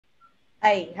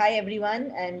Hi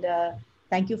everyone, and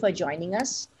thank you for joining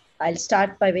us. I'll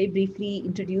start by very briefly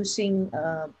introducing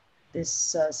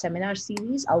this seminar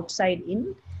series, Outside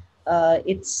In.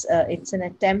 It's an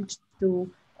attempt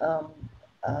to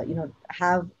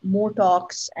have more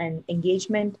talks and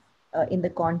engagement in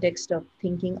the context of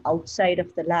thinking outside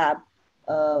of the lab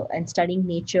and studying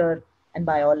nature and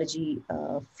biology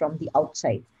from the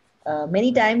outside.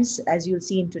 Many times, as you'll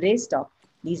see in today's talk,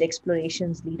 these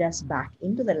explorations lead us back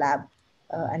into the lab,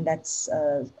 and that's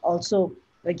also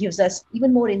gives us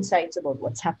even more insights about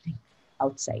what's happening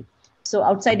outside. So,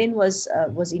 Outside In was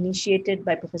initiated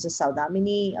by Professor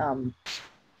Sowdhamini,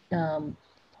 um,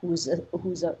 who's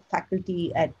a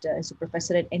faculty as a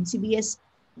professor at NCBS,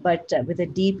 but with a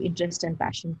deep interest and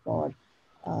passion for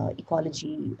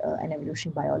ecology and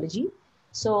evolution biology.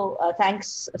 So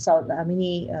thanks,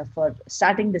 Sowdhamini, for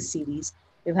starting this series.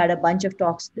 We've had a bunch of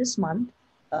talks this month,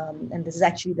 and this is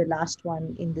actually the last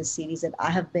one in this series that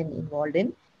I have been involved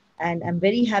in. And I'm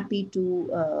very happy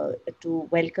to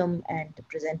welcome and to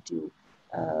present to you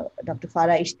Dr.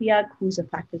 Farah Ishtiaq, who's a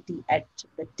faculty at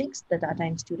the TICS, the Tata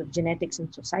Institute of Genetics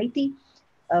and Society.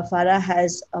 Farah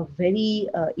has a very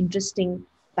interesting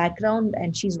background,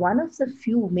 and she's one of the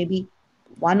few, maybe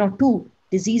one or two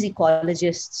disease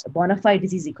ecologists, bona fide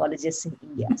disease ecologists in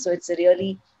India. So it's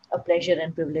really a pleasure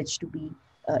and privilege to be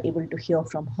able to hear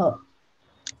from her.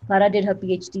 Farah did her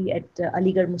PhD at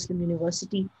Aligarh Muslim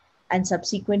University and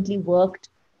subsequently worked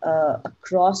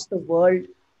across the world,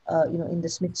 in the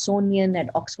Smithsonian, at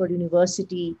Oxford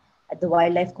University, at the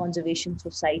Wildlife Conservation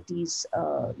Society's,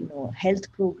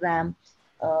 health program,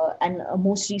 and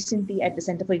most recently at the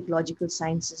Center for Ecological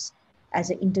Sciences as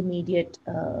an intermediate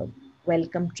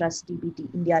Wellcome Trust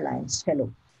DBT India Alliance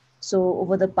Fellow. So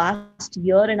over the past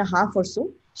year and a half or so,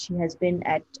 she has been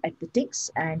at the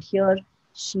TICS, and here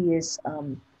she is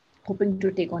hoping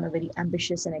to take on a very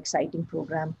ambitious and exciting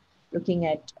program looking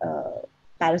at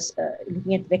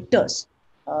looking at vectors.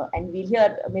 And we'll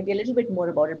hear maybe a little bit more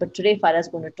about it. But today, Farah is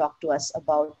going to talk to us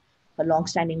about her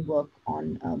long-standing work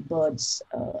on birds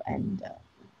and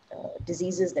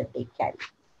diseases that they carry.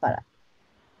 Farah.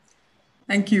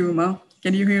 Thank you, Uma.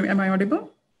 Can you hear me? Am I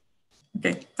audible?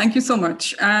 Okay, thank you so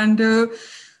much. And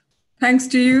thanks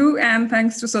to you and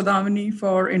thanks to Sowdhamini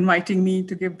for inviting me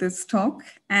to give this talk,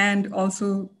 and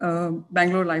also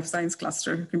Bangalore Life Science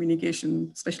Cluster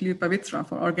Communication, especially Pavitra,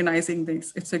 for organizing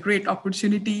this. It's a great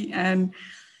opportunity, and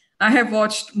I have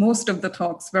watched most of the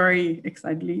talks very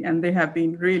excitedly, and they have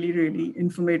been really, really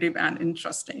informative and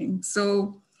interesting.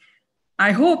 So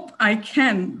I hope I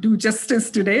can do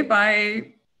justice today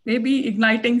by maybe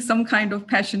igniting some kind of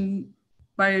passion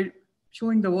by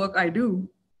showing the work I do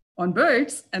on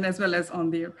birds and as well as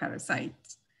on their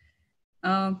parasites.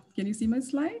 Can you see my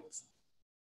slides?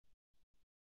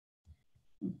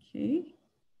 Okay.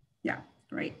 Yeah,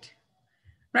 right.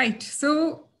 Right.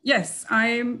 So yes,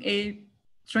 I'm a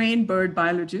trained bird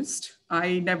biologist.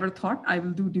 I never thought I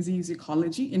will do disease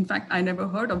ecology. In fact, I never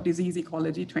heard of disease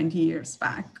ecology 20 years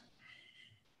back.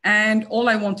 And all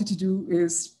I wanted to do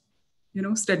is,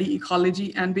 study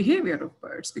ecology and behavior of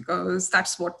birds, because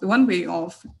that's what the one way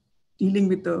of dealing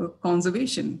with the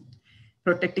conservation,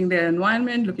 protecting their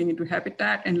environment, looking into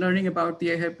habitat, and learning about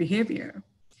their behavior,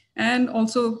 and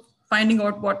also finding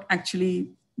out what actually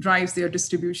drives their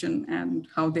distribution and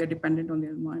how they're dependent on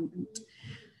their environment.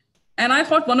 And I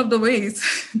thought one of the ways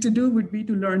to do would be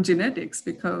to learn genetics,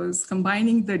 because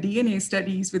combining the DNA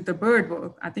studies with the bird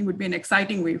work, I think would be an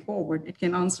exciting way forward. It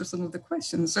can answer some of the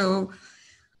questions. So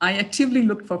I actively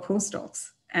looked for postdocs,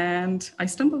 and I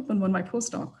stumbled on one of my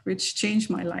postdoc, which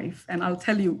changed my life. And I'll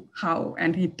tell you how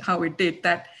and how it did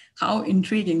that, how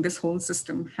intriguing this whole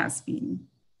system has been.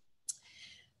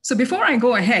 So before I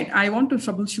go ahead, I want to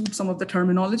troubleshoot some of the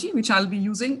terminology which I'll be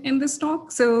using in this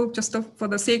talk. So just for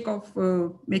the sake of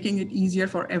making it easier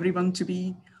for everyone to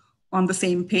be on the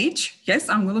same page, yes,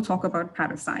 I'm going to talk about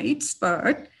parasites,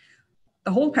 but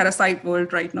the whole parasite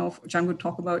world right now, which I'm going to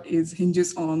talk about,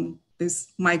 hinges on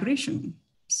this migration.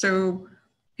 So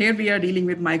here we are dealing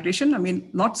with migration. I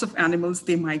mean, lots of animals,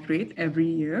 they migrate every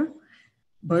year.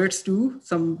 Birds do,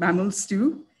 some mammals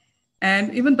do,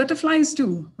 and even butterflies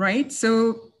do, right?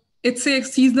 So it's a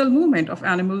seasonal movement of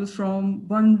animals from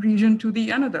one region to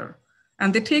the another.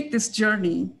 And they take this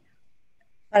journey.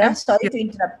 Farah, sorry to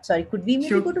interrupt. Sorry, could we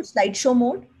maybe go to slideshow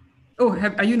mode? Oh,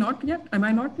 are you not yet? Am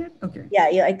I not yet? Okay.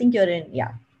 Yeah, I think you're in,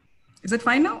 yeah. Is it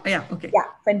fine now? Yeah, okay. Yeah,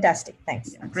 fantastic,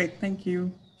 thanks. Yeah, great, thank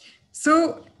you.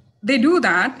 So they do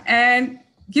that, and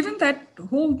given that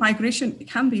whole migration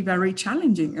can be very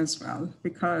challenging as well,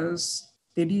 because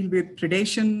they deal with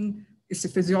predation, it's a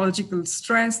physiological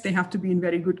stress, they have to be in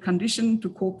very good condition to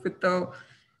cope with the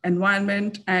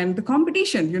environment and the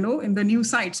competition, in the new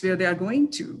sites where they are going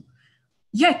to.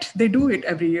 Yet they do it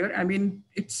every year. I mean,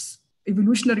 it's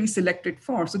evolutionary selected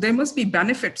for. So there must be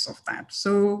benefits of that.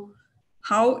 So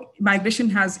how migration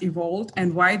has evolved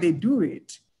and why they do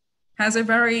it has a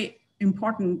very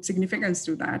important significance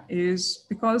to that, is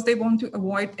because they want to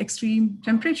avoid extreme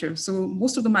temperature. So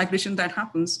most of the migration that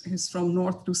happens is from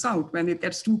north to south. When it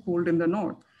gets too cold in the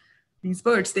north, these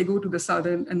birds, they go to the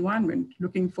southern environment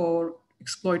looking for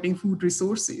exploiting food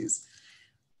resources.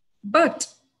 But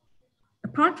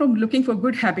apart from looking for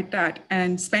good habitat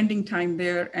and spending time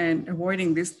there and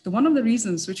avoiding this, one of the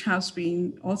reasons which has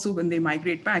been also when they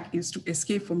migrate back is to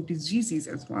escape from diseases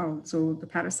as well. So the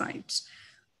parasites.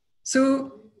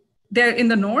 So they're in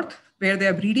the north where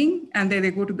they're breeding, and then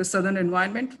they go to the southern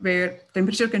environment where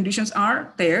temperature conditions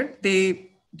are there.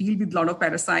 They deal with a lot of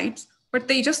parasites, but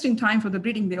they just in time for the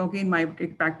breeding, they again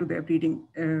migrate back to their breeding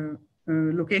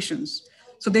locations.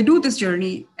 So they do this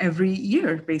journey every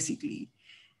year, basically.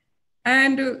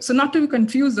 And so not to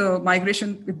confuse the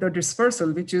migration with the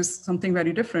dispersal, which is something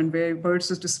very different, where birds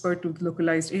just disperse to the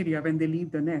localized area when they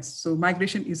leave the nest. So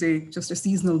migration is just a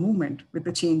seasonal movement with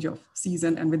the change of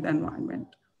season and with the environment.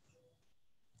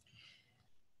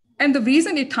 And the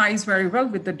reason it ties very well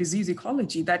with the disease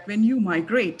ecology, that when you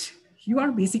migrate, you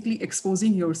are basically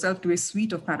exposing yourself to a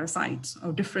suite of parasites,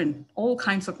 or all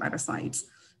kinds of parasites.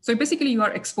 So basically you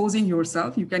are exposing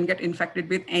yourself. You can get infected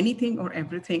with anything or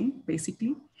everything,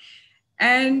 basically.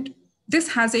 And this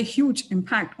has a huge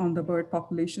impact on the bird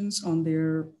populations, on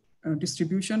their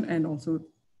distribution, and also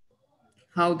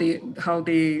how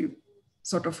they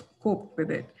sort of cope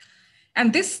with it.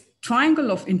 And this triangle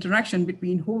of interaction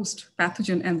between host,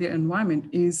 pathogen, and their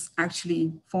environment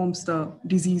actually forms the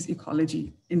disease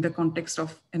ecology in the context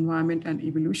of environment and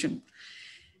evolution.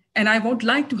 And I would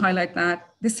like to highlight that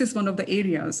this is one of the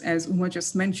areas, as Uma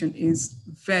just mentioned, is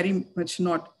very much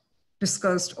not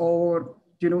discussed or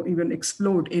even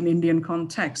explored in Indian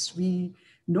context. We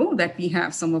know that we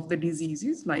have some of the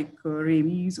diseases like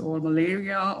rabies or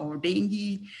malaria or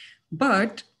dengue,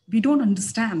 but we don't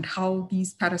understand how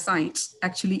these parasites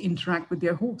actually interact with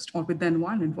their host or with the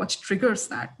environment. What triggers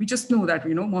that? We just know that,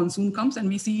 monsoon comes and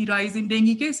we see rise in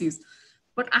dengue cases,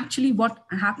 but actually what's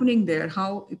happening there,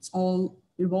 how it's all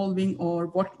evolving or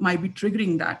what might be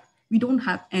triggering that, we don't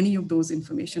have any of those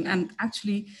information. And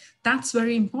actually that's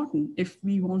very important if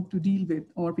we want to deal with,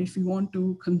 or if we want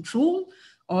to control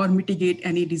or mitigate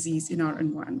any disease in our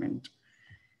environment.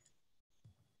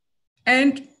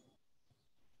 And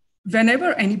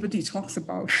whenever anybody talks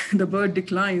about the bird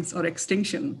declines or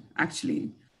extinction,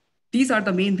 actually, these are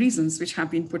the main reasons which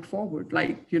have been put forward,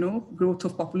 like, growth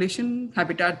of population,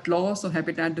 habitat loss or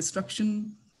habitat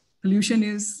destruction, pollution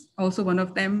is also one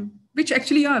of them, which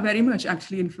actually are very much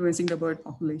actually influencing the bird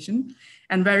population.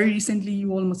 And very recently,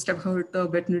 you all must have heard the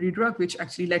veterinary drug, which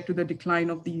actually led to the decline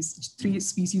of these 3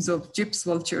 species of gyps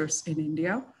vultures in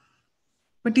India.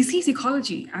 But disease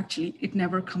ecology, actually, it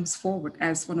never comes forward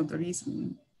as one of the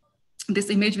reasons. This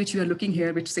image which you are looking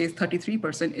here, which says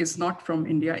 33%, is not from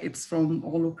India. It's from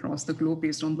all across the globe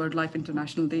based on BirdLife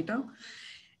International data.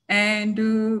 And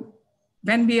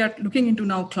when we are looking into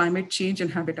now climate change and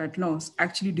habitat loss,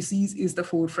 actually disease is the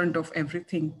forefront of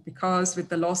everything, because with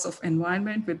the loss of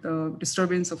environment, with the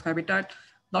disturbance of habitat,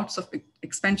 lots of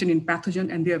expansion in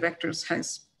pathogen and their vectors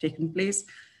has taken place.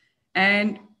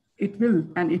 And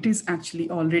it is actually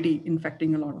already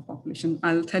infecting a lot of population.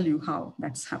 I'll tell you how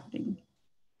that's happening.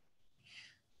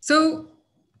 So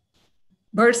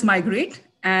birds migrate,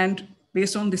 and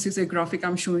based on this is a graphic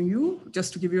I'm showing you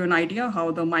just to give you an idea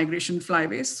how the migration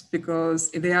flyways,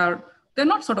 because they're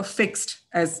not sort of fixed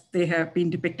as they have been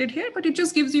depicted here, but it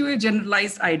just gives you a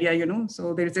generalized idea,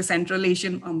 So there is a Central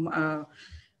Asian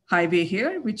highway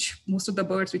here, which most of the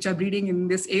birds which are breeding in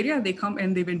this area, they come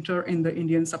and they winter in the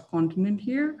Indian subcontinent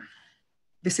here.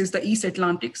 This is the East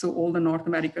Atlantic, so all the North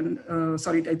American,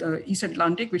 the East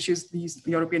Atlantic, which is these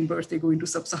European birds, they go into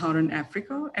sub-Saharan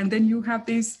Africa. And then you have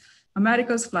these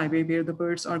America's flyway where the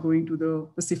birds are going to the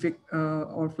Pacific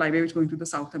or flyway which is going to the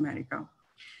South America.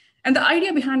 And the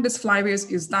idea behind this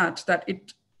flyways is that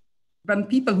when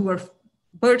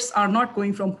birds are not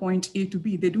going from point A to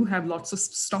B, they do have lots of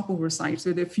stopover sites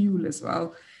where they fuel as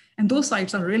well. And those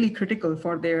sites are really critical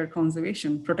for their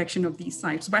conservation, protection of these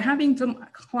sites. By having some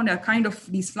kind of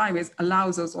these flyways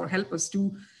allows us or help us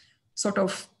to sort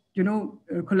of,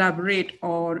 collaborate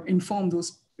or inform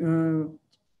those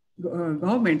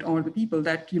government or the people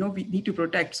that, we need to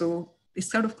protect. So it's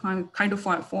sort of kind of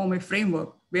form a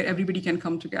framework where everybody can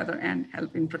come together and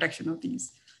help in protection of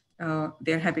these,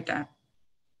 their habitat.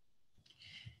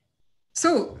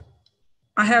 So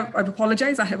I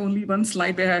apologize, I have only one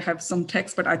slide where I have some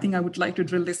text, but I think I would like to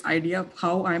drill this idea of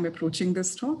how I'm approaching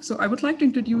this talk. So I would like to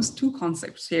introduce two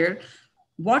concepts here.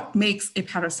 What makes a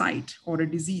parasite or a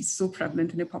disease so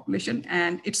prevalent in a population?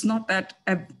 And it's not that,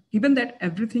 given that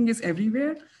everything is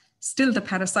everywhere, still the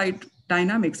parasite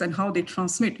dynamics and how they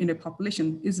transmit in a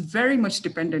population is very much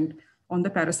dependent on the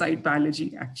parasite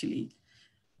biology, actually.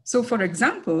 So for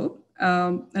example,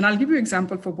 and I'll give you an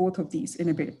example for both of these in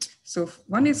a bit. So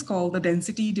one is called the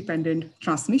density dependent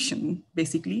transmission,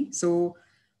 basically. So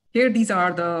here, these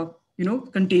are the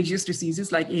contagious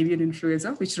diseases like avian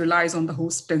influenza, which relies on the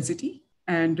host density,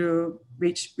 and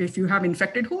which, if you have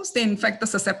infected hosts, they infect the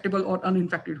susceptible or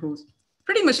uninfected host.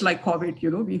 Pretty much like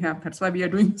COVID, we have, that's why we are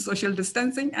doing social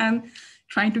distancing and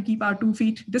trying to keep our 2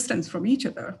 feet distance from each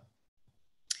other.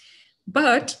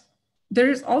 But there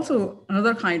is also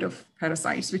another kind of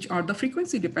parasites, which are the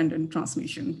frequency dependent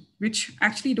transmission, which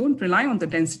actually don't rely on the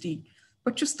density,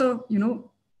 but just the,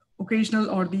 occasional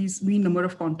or these mean number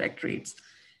of contact rates.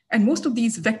 And most of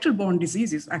these vector-borne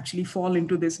diseases actually fall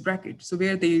into this bracket. So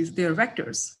where they are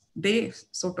vectors, they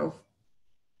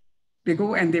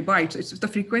go and they bite. So it's just the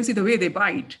frequency, the way they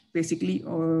bite, basically,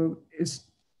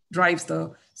 drives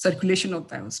the circulation of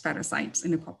those parasites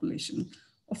in a population.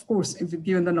 Of course,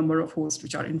 given the number of hosts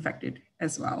which are infected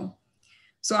as well.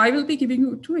 So I will be giving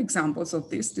you 2 examples of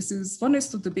this. One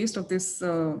is based of this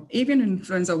avian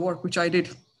influenza work, which I did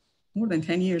more than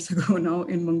 10 years ago now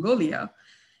in Mongolia.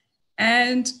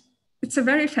 And it's a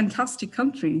very fantastic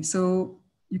country. So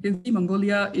you can see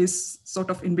Mongolia is sort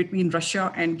of in between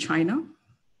Russia and China.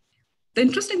 The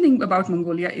interesting thing about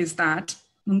Mongolia is that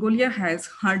Mongolia has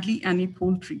hardly any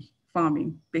poultry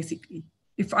farming, basically.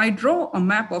 If I draw a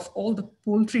map of all the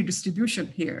poultry distribution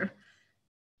here,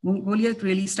 Mongolia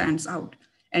really stands out.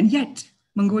 And yet,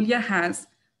 Mongolia has,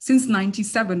 since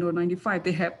 97 or 95,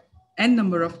 they have n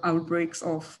number of outbreaks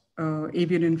of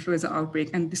avian influenza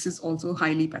outbreak. And this is also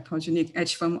highly pathogenic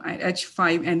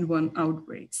H5N1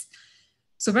 outbreaks.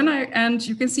 So and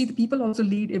you can see the people also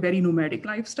lead a very nomadic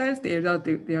lifestyle. They are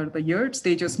the yurts,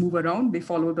 they just move around, they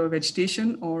follow the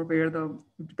vegetation or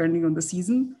depending on the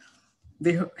season.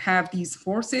 They have these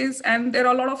horses, and there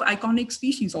are a lot of iconic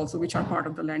species also, which are part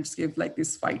of the landscape, like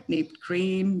this white-naped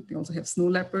crane. They also have snow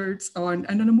leopards and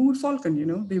an Amur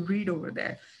falcon, they breed over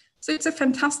there. So it's a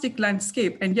fantastic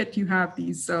landscape, and yet you have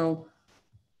these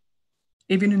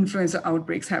avian influenza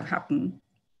outbreaks have happened.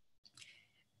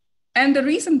 And the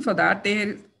reason for that,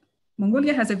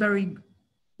 Mongolia has a very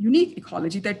unique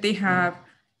ecology that they have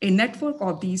a network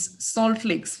of these salt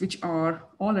lakes, which are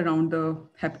all around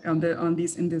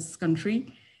in this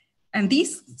country. And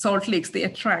these salt lakes, they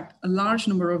attract a large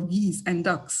number of geese and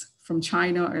ducks from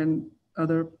China and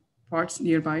other parts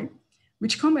nearby,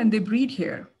 which come and they breed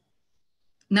here.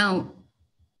 Now,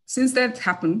 since that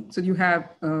happened, so you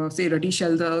have, say, ruddy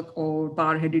shelduck or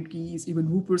bar-headed geese, even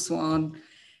whooper swan,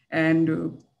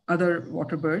 and other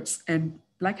water birds, and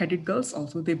black-headed gulls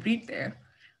also, they breed there.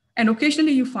 And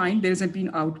occasionally you find there's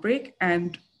been outbreak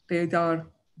and there are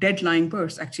dead lying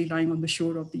birds actually lying on the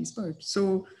shore of these birds.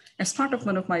 So as part of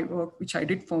one of my work, which I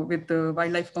did with the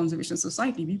Wildlife Conservation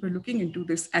Society, we were looking into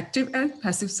this active and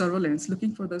passive surveillance,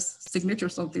 looking for the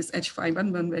signatures of this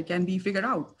H5N1, where can we figure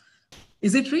out,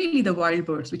 is it really the wild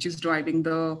birds which is driving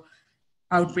the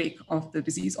outbreak of the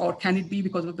disease, or can it be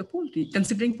because of the poultry,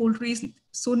 considering poultry is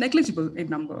so negligible in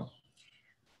number?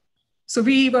 So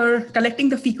we were collecting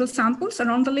the fecal samples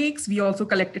around the lakes. We also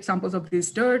collected samples of these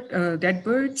dead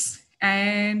birds.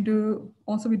 And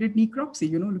also we did necropsy,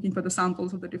 looking for the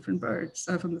samples of the different birds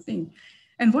from the thing.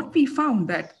 And what we found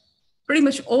that pretty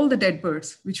much all the dead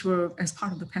birds, which were as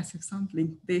part of the passive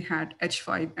sampling, they had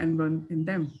H5N1 in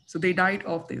them. So they died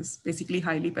of this basically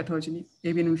highly pathogenic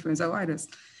avian influenza virus.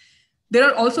 There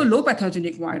are also low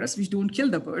pathogenic viruses which don't kill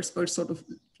the birds. Birds sort of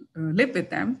live with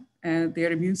them and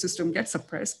their immune system gets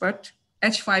suppressed, but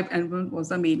H5N1 was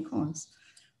the main cause.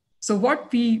 So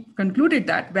what we concluded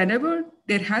that whenever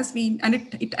there has been, and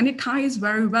it ties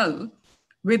very well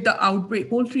with the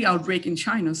poultry outbreak in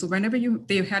China. So whenever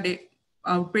they've had a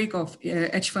outbreak of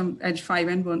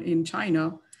H5N1 in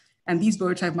China, and these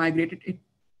birds have migrated,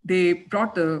 they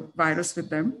brought the virus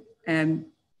with them, and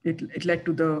it led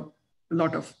to a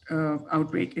lot of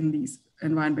outbreak in these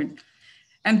environment.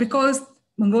 And because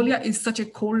Mongolia is such a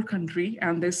cold country,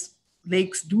 and these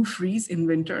lakes do freeze in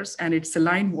winters, and it's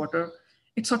saline water,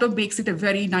 it sort of makes it a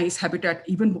very nice habitat,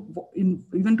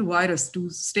 even to virus to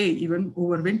stay even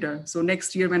over winter. So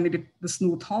next year when the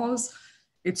snow thaws,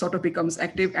 it sort of becomes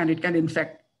active and it can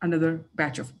infect another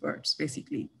batch of birds,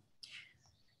 basically.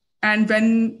 And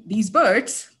when these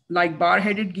birds, like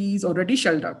bar-headed geese or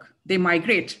ruddy-shelled duck, they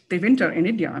migrate, they winter in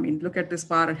India. I mean, look at this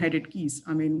bar-headed geese.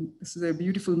 I mean, this is a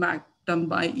beautiful map done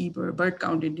by Bird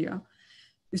Count India.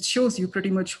 It shows you pretty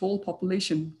much whole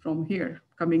population from here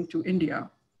coming to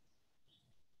India.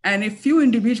 And if few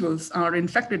individuals are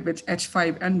infected with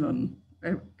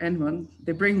H5N1,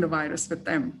 they bring the virus with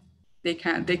them.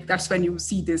 That's when you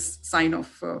see this sign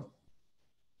of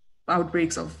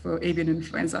outbreaks of avian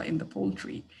influenza in the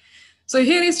poultry. So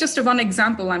here is just one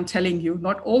example I'm telling you.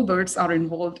 Not all birds are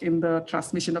involved in the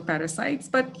transmission of parasites,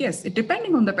 but yes,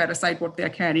 depending on the parasite, what they're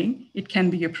carrying, it can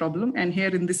be a problem. And here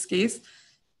in this case,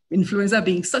 influenza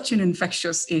being such an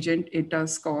infectious agent, it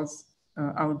does cause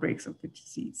outbreaks of the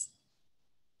disease.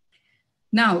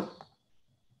 Now,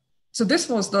 so this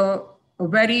was the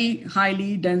very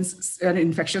highly dense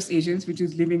infectious agents, which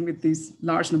is living with this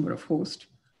large number of hosts.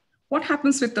 What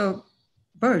happens with the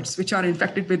birds which are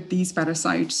infected with these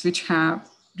parasites, which rely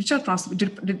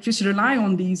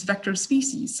on these vector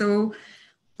species? So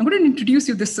I'm going to introduce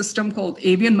you this system called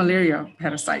avian malaria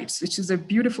parasites, which is a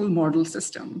beautiful model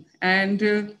system.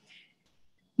 And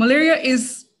malaria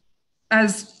is,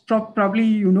 as probably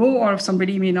you know, or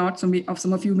somebody may not,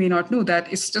 some of you may not know,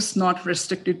 that it's just not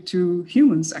restricted to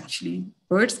humans, actually.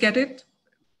 Birds get it,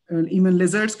 even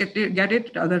lizards get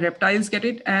it, other reptiles get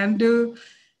it, and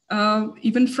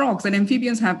even frogs and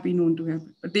amphibians have been known to have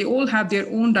it. But they all have their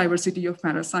own diversity of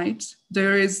parasites.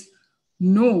 There is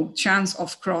no chance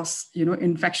of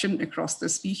infection across the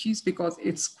species because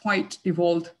it's quite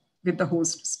evolved with the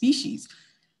host species.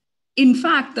 In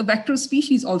fact, the vector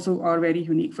species also are very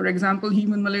unique. For example,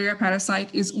 human malaria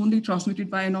parasite is only transmitted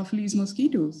by Anopheles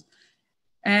mosquitoes.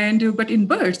 But in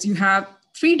birds, you have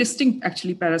three distinct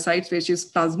actually parasites, which is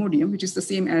Plasmodium, which is the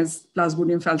same as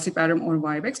Plasmodium falciparum or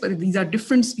Vivax, but these are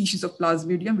different species of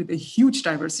Plasmodium with a huge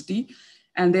diversity,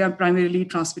 and they are primarily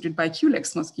transmitted by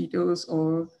Culex mosquitoes.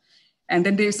 And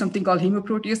then there's something called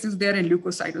hemoproteases there and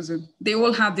leukocytosis. They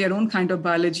all have their own kind of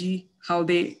biology, how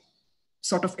they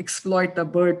sort of exploit the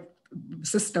bird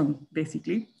system,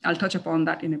 basically. I'll touch upon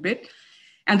that in a bit.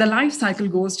 And the life cycle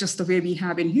goes just the way we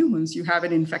have in humans. You have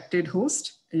an infected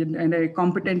host and a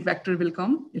competent vector will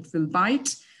come, it will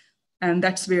bite. And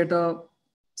that's where the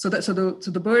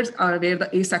birds are where the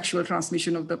asexual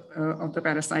transmission of the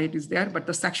parasite is there, but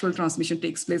the sexual transmission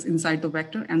takes place inside the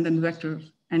vector, and then the vector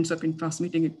ends up in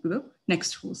transmitting it to the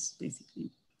next host,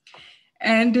 basically.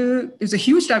 And there's a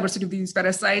huge diversity of these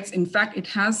parasites. In fact, it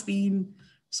has been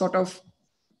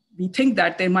we think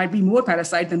that there might be more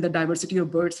parasites than the diversity of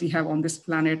birds we have on this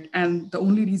planet. And the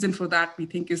only reason for that, we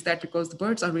think, is that because the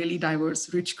birds are really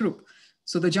diverse, rich group.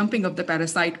 So the jumping of the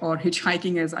parasite, or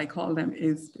hitchhiking as I call them,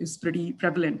 is pretty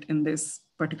prevalent in this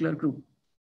particular group.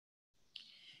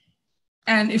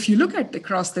 And if you look at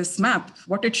across this map,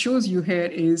 what it shows you here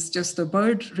is just the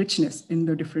bird richness in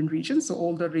the different regions. So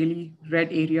all the really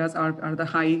red areas are the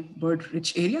high bird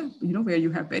rich area, where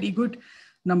you have very good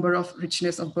number of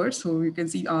richness of birds. So you can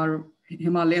see our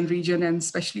Himalayan region, and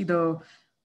especially the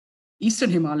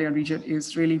Eastern Himalayan region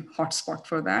is really hotspot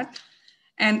for that.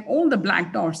 And all the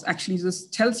black dots actually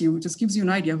just gives you an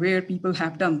idea where people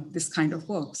have done this kind of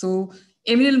work. So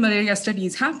avian malaria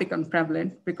studies have become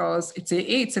prevalent because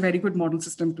it's a very good model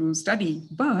system to study,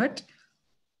 but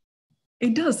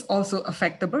it does also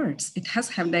affect the birds. It has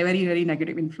had a very, very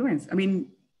negative influence. I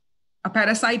mean, a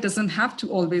parasite doesn't have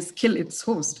to always kill its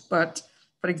host, but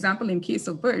for example, in case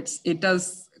of birds, it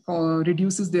does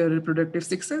reduces their reproductive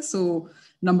success. So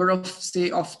number of,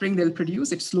 say, offspring they'll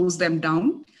produce, it slows them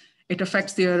down. It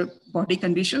affects their body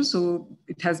condition. So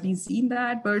it has been seen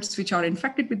that birds which are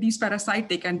infected with these parasites,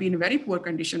 they can be in a very poor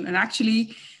condition. And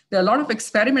actually, there are a lot of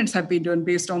experiments have been done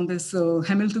based on this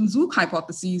Hamilton-Zook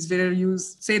hypothesis, where you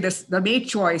say this, the mate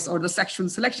choice or the sexual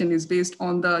selection is based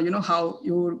on the, how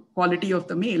your quality of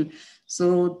the male.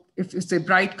 So if it's a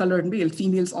bright colored male,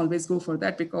 females always go for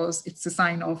that because it's a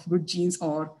sign of good genes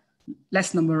or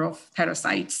less number of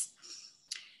parasites.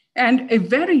 And a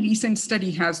very recent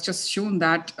study has just shown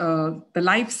that the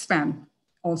lifespan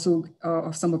also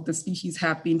of some of the species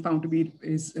have been found to be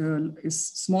is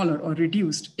smaller or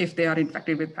reduced if they are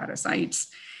infected with parasites.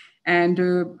 And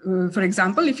for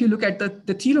example, if you look at the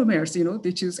telomeres,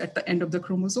 which is at the end of the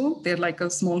chromosome, they're like a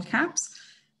small caps.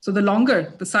 So the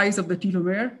longer the size of the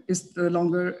telomere is, the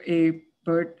longer a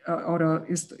bird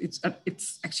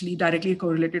it's actually directly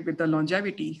correlated with the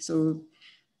longevity. So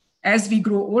as we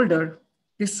grow older,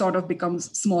 this sort of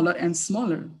becomes smaller and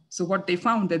smaller. So what they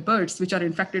found, that birds which are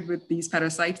infected with these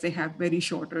parasites, they have very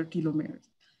shorter telomeres.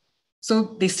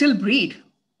 So they still breed,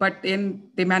 but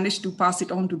then they manage to pass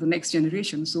it on to the next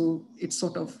generation. So it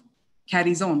sort of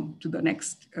carries on to the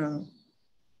next,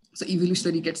 so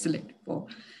evolutionary gets selected for.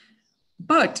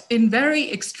 But in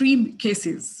very extreme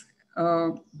cases,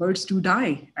 birds do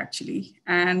die, actually.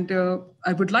 And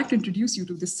I would like to introduce you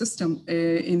to this system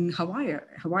in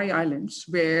Hawaii Islands,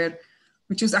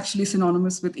 which is actually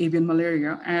synonymous with avian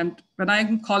malaria. And when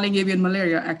I'm calling avian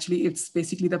malaria, actually, it's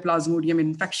basically the Plasmodium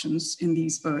infections in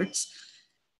these birds.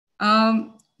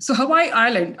 So Hawaii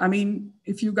Island, I mean,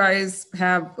 if you guys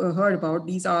have heard about,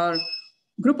 these are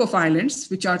group of islands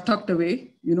which are tucked away,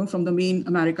 from the main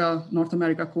North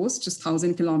America coast, just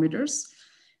 1,000 kilometers.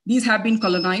 These have been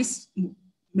colonized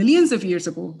millions of years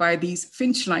ago by these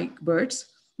finch-like birds,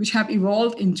 which have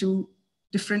evolved into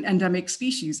different endemic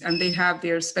species, and they have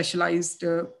their specialized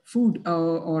food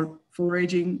or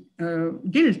foraging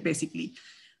guild, basically.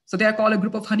 So they are called a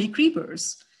group of honey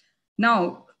creepers.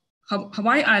 Now,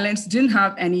 Hawaii Islands didn't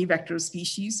have any vector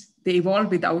species. They evolved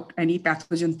without any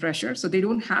pathogen pressure, so they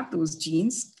don't have those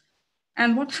genes.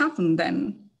 And what happened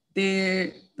then?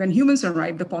 When humans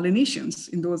arrived, the Polynesians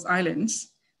in those islands,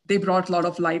 they brought a lot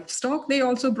of livestock. They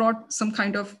also brought some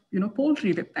kind of,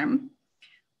 poultry with them.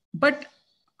 But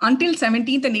until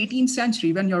 17th and 18th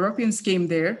century, when Europeans came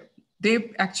there,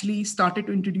 they actually started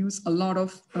to introduce a lot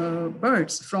of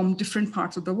birds from different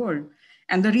parts of the world.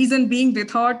 And the reason being, they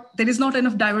thought there is not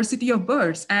enough diversity of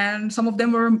birds, and some of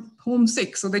them were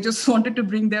homesick. So they just wanted to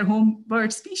bring their home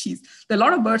bird species. There are a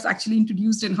lot of birds actually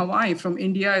introduced in Hawaii from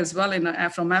India as well,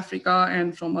 and from Africa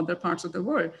and from other parts of the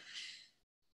world.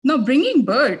 Now, bringing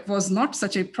bird was not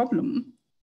such a problem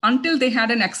until they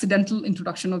had an accidental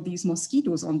introduction of these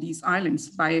mosquitoes on these islands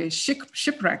by a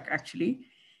shipwreck, actually.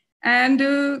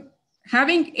 And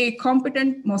having a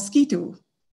competent mosquito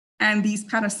and these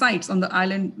parasites on the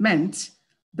island meant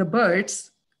the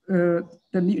birds, the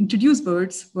introduced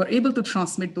birds, were able to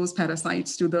transmit those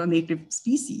parasites to the native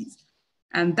species.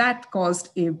 And that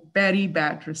caused a very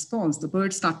bad response. The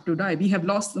birds started to die. We have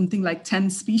lost something like 10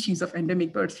 species of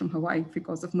endemic birds from Hawaii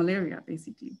because of malaria,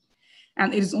 basically.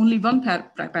 And it is only one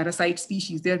parasite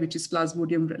species there, which is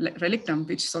Plasmodium relictum,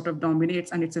 which sort of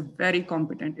dominates, and it's a very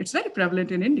competent. It's very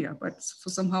prevalent in India, but for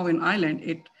somehow in Ireland,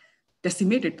 it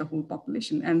decimated the whole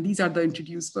population. And these are the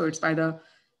introduced birds. By the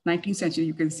 19th century,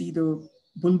 you can see the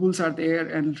bulbuls are there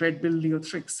and red-billed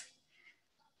leothrix.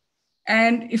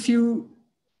 And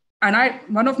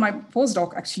one of my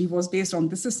postdoc actually was based on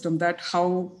this system, that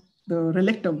how the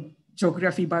relictum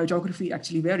biogeography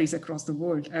actually varies across the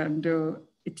world. And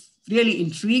it really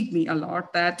intrigued me a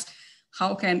lot that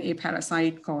how can a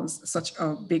parasite cause such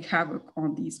a big havoc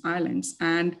on these islands?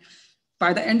 And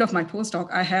by the end of my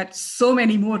postdoc, I had so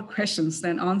many more questions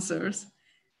than answers.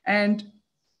 And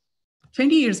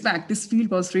 20 years back, this field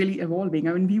was really evolving.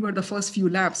 I mean, we were the first few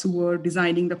labs who were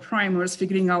designing the primers,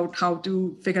 figuring out how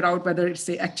to figure out whether it's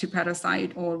an active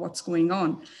parasite or what's going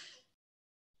on.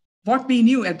 What we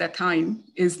knew at that time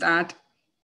is that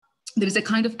there is a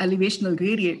kind of elevational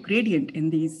gradient in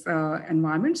these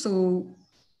environments. So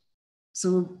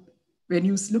when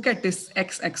you look at this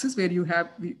x-axis, where you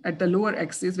have at the lower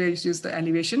axis, where it's just the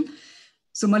elevation.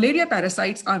 So malaria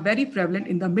parasites are very prevalent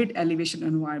in the mid-elevation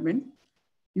environment.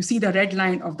 You see the red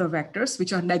line of the vectors,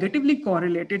 which are negatively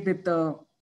correlated with the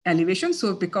elevation.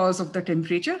 So because of the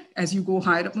temperature, as you go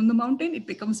higher up on the mountain, it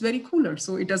becomes very cooler.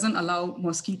 So it doesn't allow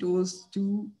mosquitoes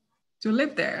to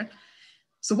live there.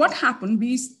 So what happened,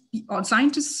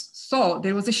 scientists saw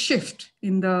there was a shift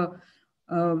in the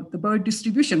bird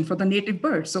distribution for the native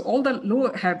birds. So all the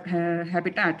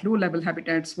low-level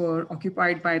habitats were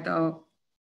occupied by the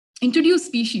introduced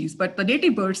species, but the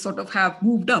native birds sort of have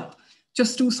moved up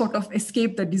just to sort of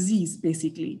escape the disease,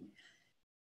 basically.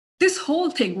 This whole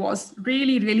thing was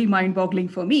really, really mind-boggling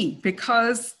for me,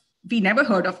 because we never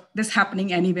heard of this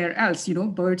happening anywhere else,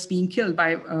 birds being killed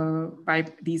by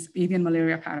these avian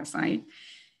malaria parasite.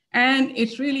 And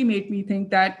it really made me think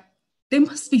that there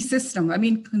must be system. I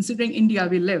mean, considering India,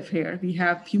 we live here, we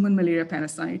have human malaria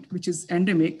parasite, which is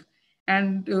endemic,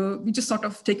 and we just sort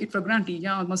of take it for granted.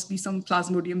 Yeah, it must be some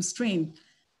Plasmodium strain.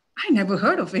 I never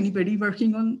heard of anybody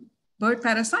working on bird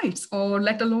parasites, or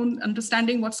let alone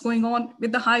understanding what's going on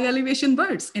with the high elevation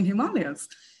birds in Himalayas.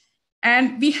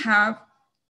 And we have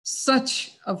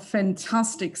such a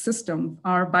fantastic system.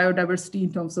 Our biodiversity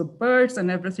in terms of birds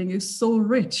and everything is so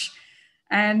rich.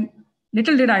 And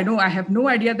little did I know, I have no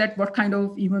idea that what kind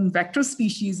of even vector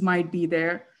species might be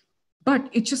there, but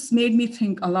it just made me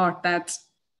think a lot that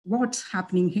what's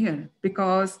happening here,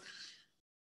 because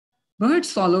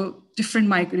birds follow different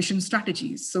migration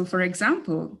strategies. So for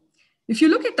example, if you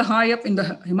look at the high up in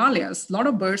the Himalayas, a lot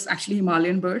of birds, actually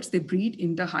Himalayan birds, they breed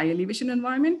in the high elevation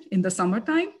environment in the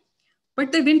summertime,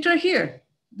 but they winter here.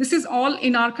 This is all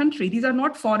in our country. These are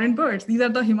not foreign birds. These are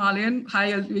the Himalayan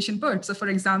high elevation birds. So for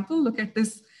example, look at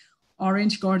this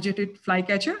orange gorgeted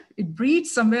flycatcher. It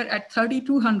breeds somewhere at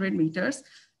 3,200 meters,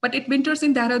 but it winters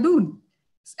in Dehradun.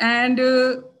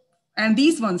 And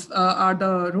these ones are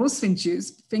the rose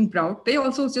finches, pink-browed. They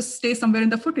also just stay somewhere in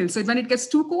the foothills. So when it gets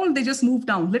too cold, they just move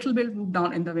down, little bit move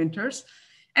down in the winters.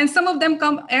 And some of them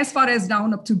come as far as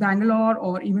down up to Bangalore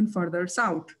or even further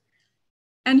south.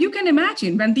 And you can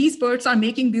imagine when these birds are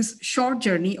making this short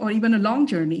journey or even a long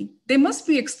journey, they must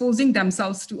be exposing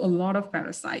themselves to a lot of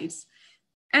parasites.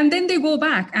 And then they go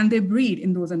back and they breed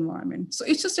in those environments. So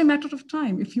it's just a matter of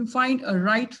time. If you find a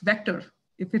right vector,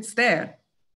 if it's there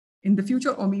in the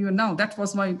future or even now, that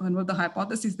was one of the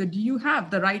hypotheses, that do you have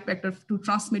the right vector to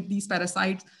transmit these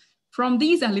parasites from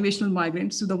these elevational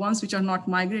migrants to the ones which are not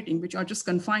migrating, which are just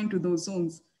confined to those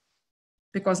zones?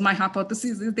 Because my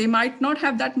hypothesis is they might not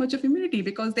have that much of immunity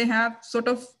because they have sort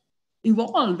of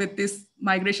evolved with this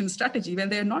migration strategy when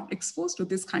they're not exposed to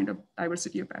this kind of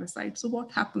diversity of parasites. So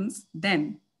what happens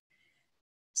then?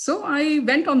 So I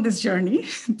went on this journey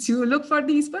to look for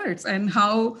these birds and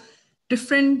how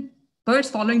different birds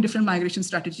following different migration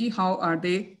strategy, how are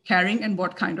they carrying and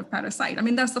what kind of parasite? I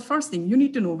mean, that's the first thing you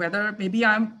need to know, whether maybe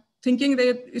I'm thinking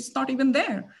that it's not even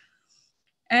there.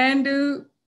 And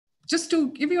just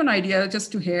to give you an idea,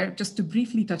 just to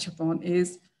briefly touch upon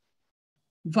is,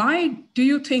 why do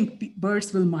you think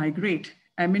birds will migrate?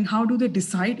 I mean, how do they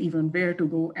decide even where to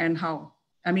go and how?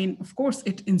 I mean, of course,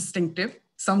 it's instinctive.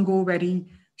 Some go very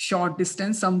short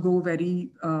distance, some go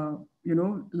very,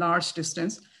 large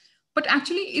distance. But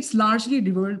actually, it's largely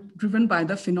driven by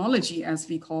the phenology, as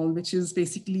we call, which is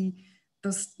basically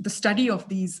the study of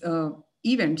these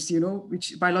events,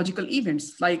 which biological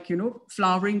events like,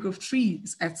 flowering of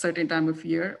trees at certain time of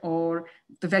year, or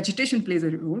the vegetation plays a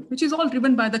role, which is all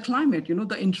driven by the climate,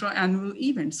 the intra-annual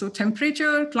events. So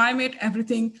temperature, climate,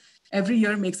 everything every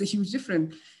year makes a huge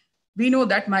difference. We know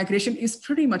that migration is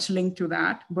pretty much linked to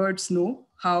that. Birds know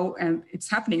how and it's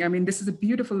happening. I mean, this is a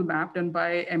beautiful map done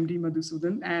by MD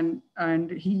Madhusudan,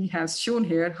 and he has shown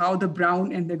here how the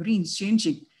brown and the greens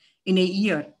changing in a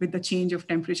year with the change of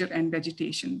temperature and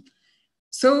vegetation.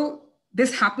 So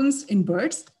this happens in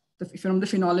birds. From the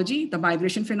phenology, the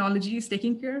migration phenology is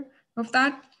taking care of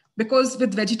that, because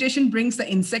with vegetation brings the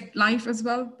insect life as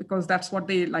well, because that's what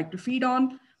they like to feed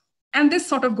on. And this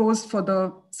sort of goes for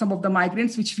some of the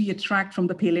migrants which we attract from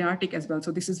the Palearctic as well.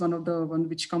 So this is one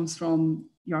which comes from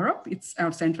Europe. It's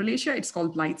out Central Asia. It's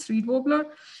called Blythe's reed warbler.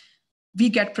 We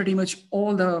get pretty much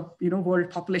all the world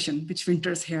population which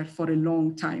winters here for a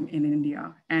long time in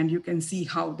India, and you can see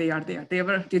how they are there.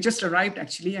 They just arrived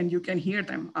actually, and you can hear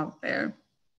them out there.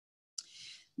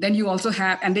 Then you also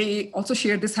have, and they also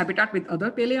share this habitat with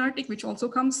other Palearctic, which also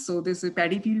comes. So there's a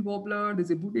paddy field warbler,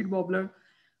 there's a booted warbler.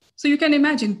 So you can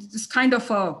imagine this kind of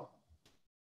a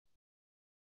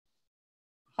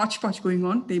hodgepodge going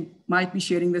on. They might be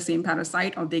sharing the same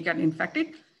parasite, or they get infected.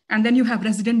 And then you have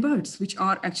resident birds, which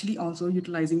are actually also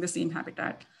utilizing the same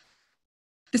habitat.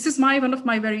 This is one of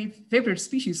my very favorite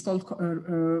species called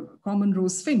common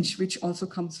rose finch, which also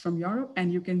comes from Europe.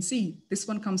 And you can see this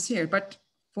one comes here. But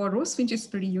for rose finch, it's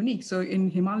pretty unique. So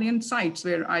in Himalayan sites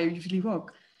where I usually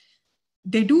work,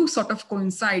 they do sort of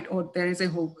coincide, or there is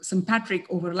a sympatric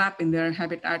overlap in their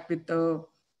habitat with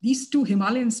these two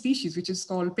Himalayan species, which is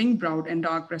called pink-browed and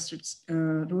dark-breasted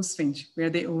rose finch, where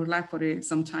they overlap for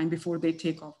some time before they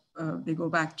take off. They go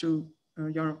back to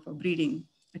Europe for breeding,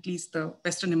 at least the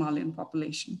Western Himalayan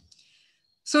population.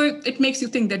 So it makes you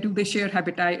think that do they share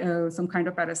habitat, some kind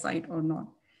of parasite or not?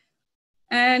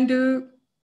 And to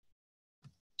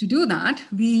do that,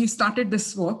 we started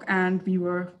this work, and we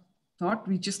thought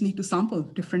we just need to sample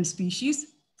different species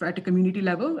at a community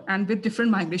level and with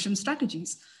different migration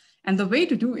strategies. And the way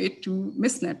to do it to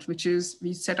mist net, which is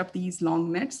we set up these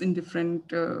long nets in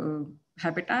different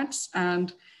habitats,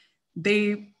 and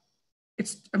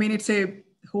it's a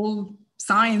whole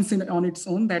science on its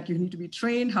own that you need to be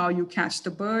trained, how you catch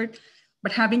the bird.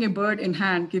 But having a bird in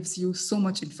hand gives you so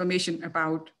much information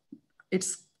about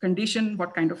its condition,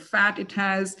 what kind of fat it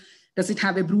has, does it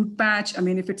have a brood patch? I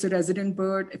mean, if it's a resident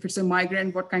bird, if it's a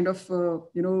migrant, what kind of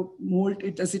molt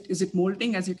is it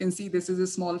molting? As you can see, this is a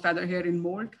small feather here in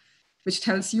molt, which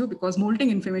tells you, because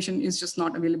molting information is just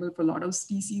not available for a lot of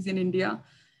species in India.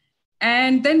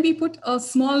 And then we put a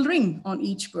small ring on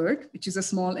each bird, which is a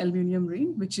small aluminum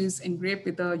ring, which is engraved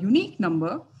with a unique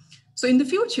number. So in the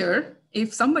future,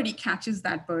 if somebody catches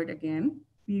that bird again,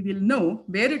 we will know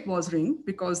where it was ringed,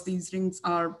 because these rings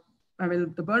are,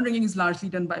 the bird ringing is largely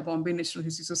done by Bombay Natural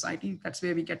History Society. That's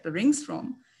where we get the rings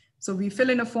from. So we fill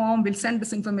in a form, we'll send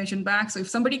this information back. So if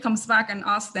somebody comes back and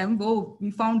asks them, whoa, we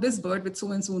found this bird with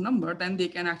so-and-so number, then they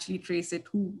can actually trace it,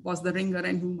 who was the ringer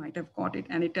and who might have caught it.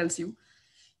 And it tells you.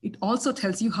 it also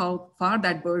tells you how far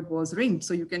that bird was ringed.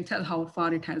 So you can tell how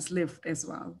far it has lived as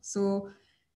well. So,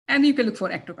 and you can look for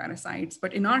ectoparasites.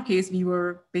 But in our case, we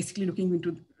were basically looking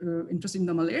into interested in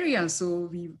the malaria. So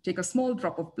we take a small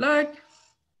drop of blood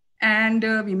and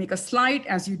we make a slide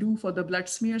as you do for the blood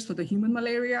smears for the human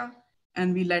malaria.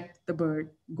 And we let the bird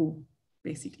go,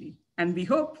 basically. And we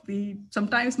hope we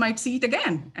sometimes might see it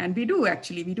again. And we do,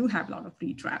 actually. We do have a lot of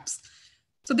retraps.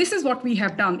 So this is what we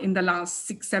have done in the last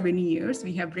 6-7 years.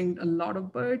 We have brought a lot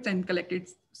of birds and collected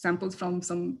samples from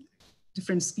some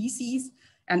different species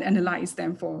and analyzed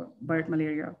them for bird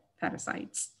malaria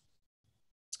parasites.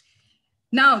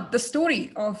 Now, the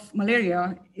story of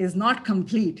malaria is not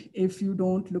complete if you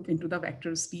don't look into the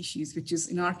vector species, which is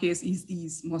in our case is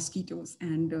these mosquitoes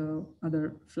and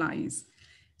other flies.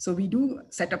 So we do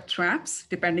set up traps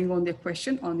depending on the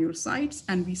question on your sites,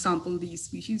 and we sample these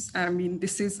species. I mean,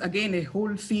 this is again a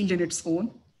whole field in its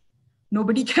own.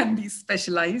 Nobody can be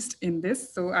specialized in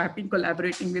this. So I've been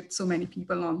collaborating with so many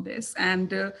people on this,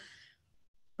 and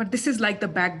but this is like the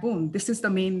backbone. This is the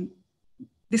main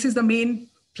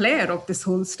player of this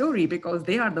whole story, because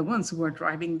they are the ones who are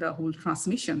driving the whole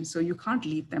transmission. So you can't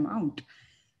leave them out.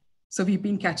 So we've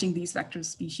been catching these vector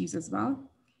species as well.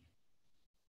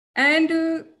 And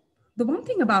the one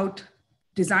thing about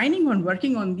designing and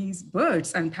working on these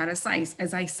birds and parasites,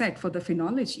 as I said, for the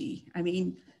phenology, I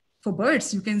mean, for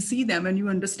birds, you can see them and you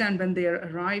understand when they are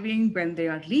arriving, when they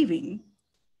are leaving.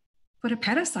 For a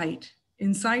parasite,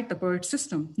 inside the bird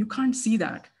system, you can't see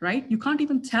that, right? You can't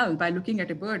even tell by looking at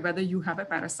a bird whether you have a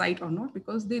parasite or not,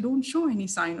 because they don't show any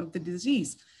sign of the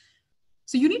disease.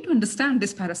 So you need to understand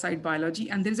this parasite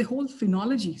biology, and there's a whole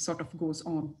phenology sort of goes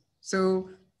on. So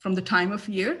from the time of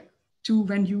year to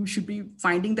when you should be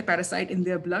finding the parasite in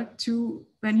their blood to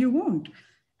when you won't.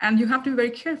 And you have to be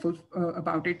very careful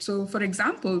about it. So for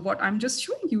example, what I'm just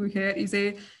showing you here is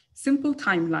a simple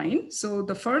timeline. So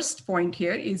the first point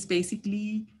here is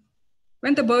basically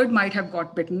when the bird might have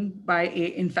got bitten by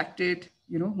a infected,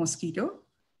 mosquito.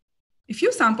 If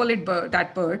you sample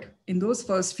that bird in those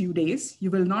first few days, you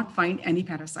will not find any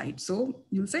parasite. So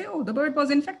you'll say, oh, the bird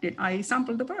was infected. I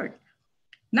sampled the bird.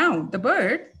 Now the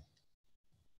bird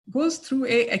goes through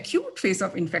an acute phase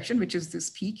of infection, which is this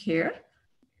peak here,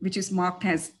 which is marked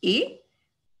as A.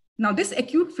 Now this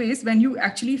acute phase, when you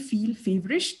actually feel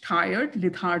feverish, tired,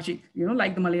 lethargic,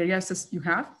 like the malaria you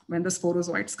have when the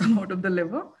sporozoites come out of the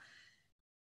liver.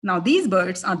 Now, these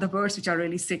birds are the birds which are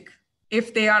really sick.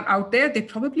 If they are out there, they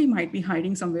probably might be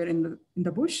hiding somewhere in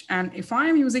the bush. And if I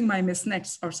am using my mist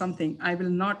nets or something, I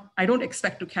don't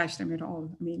expect to catch them at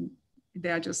all. I mean, they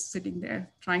are just sitting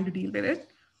there trying to deal with it.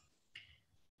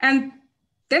 And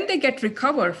then they get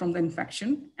recovered from the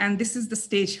infection. And this is the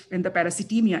stage when the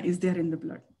parasitemia is there in the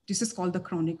blood. This is called the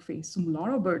chronic phase. So a lot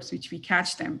of birds which we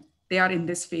catch them, they are in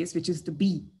this phase, which is the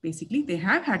B, basically. They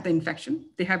have had the infection.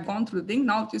 They have gone through the thing.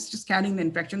 Now it's just carrying the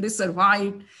infection. They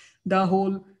survived the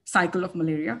whole cycle of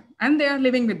malaria, and they are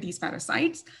living with these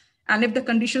parasites. And if the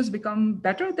conditions become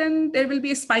better, then there will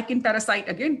be a spike in parasite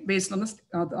again, based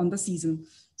on the season.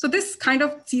 So this kind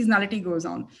of seasonality goes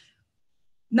on.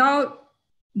 Now,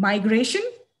 migration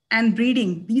and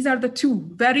breeding, these are the two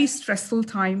very stressful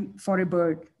time for a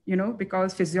bird,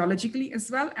 because physiologically as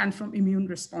well, and from immune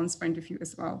response point of view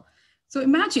as well. So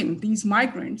imagine these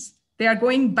migrants, they are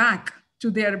going back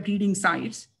to their breeding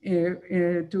sites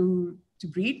to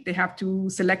breed. They have to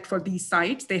select for these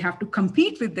sites. They have to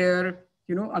compete with their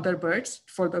other birds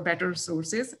for the better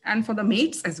resources and for the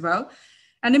mates as well.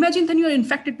 And imagine then you're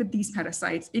infected with these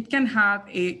parasites. It can have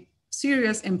a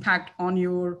serious impact on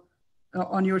your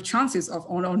chances of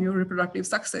on your reproductive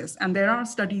success. And there are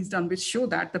studies done which show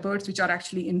that the birds which are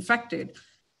actually infected,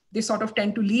 they sort of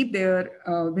tend to leave their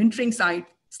wintering site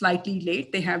slightly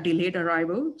late. They have delayed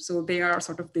arrival. So they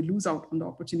lose out on the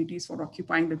opportunities for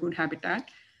occupying the good habitat.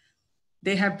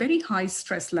 They have very high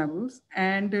stress levels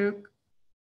and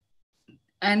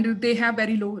they have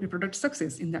very low reproductive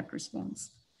success in that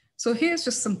response. So here's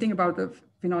just something about the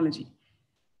phenology.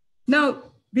 Now,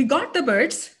 we got the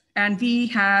birds and we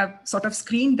have sort of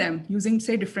screened them using,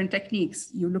 say, different techniques.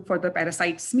 You look for the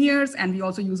parasite smears, and we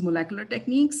also use molecular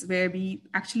techniques where we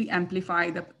actually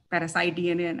amplify the parasite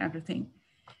DNA and everything.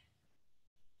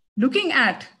 Looking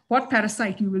at what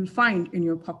parasite you will find in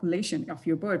your population of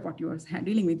your bird, what you are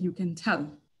dealing with, you can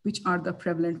tell which are the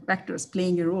prevalent vectors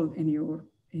playing a role in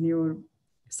your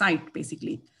site,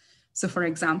 basically. So for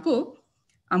example,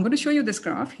 I'm going to show you this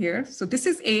graph here. So this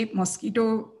is a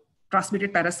mosquito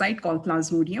transmitted parasite called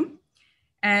Plasmodium.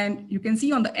 And you can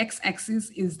see on the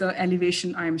x-axis is the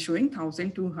elevation I am showing,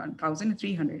 1,000 to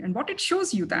 1,300. And what it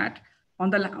shows you that on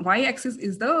the y-axis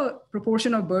is the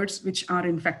proportion of birds which are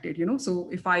infected. So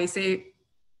if I say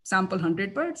sample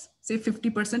 100 birds, say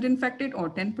 50% infected or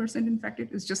 10% infected.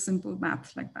 It's just simple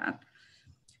math like that.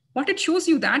 What it shows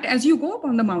you that as you go up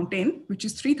on the mountain, which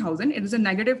is 3,000, it is a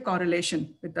negative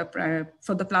correlation with the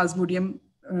for the Plasmodium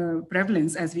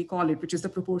prevalence, as we call it, which is the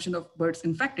proportion of birds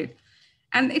infected.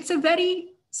 And it's a very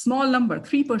small number,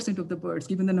 3% of the birds,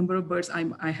 given the number of birds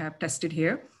I have tested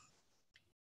here.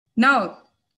 Now,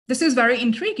 this is very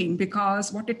intriguing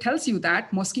because what it tells you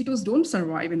that mosquitoes don't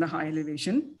survive in the high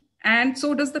elevation, and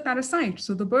so does the parasite.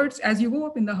 So the birds, as you go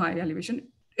up in the high elevation,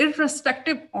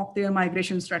 irrespective of their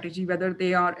migration strategy, whether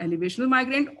they are elevational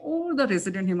migrant or the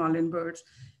resident Himalayan birds,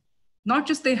 not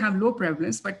just they have low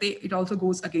prevalence, but it also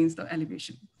goes against the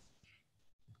elevation.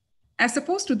 As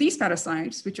opposed to these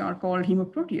parasites, which are called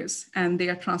hemoproteus, and they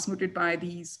are transmitted by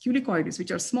these culicoides,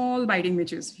 which are small biting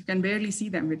midges. You can barely see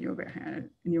them with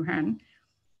in your hand.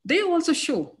 They also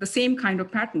show the same kind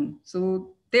of pattern.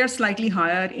 So they are slightly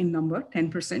higher in number,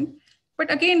 10%.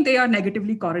 But again, they are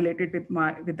negatively correlated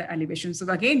with the elevation. So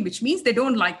again, which means they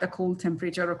don't like the cold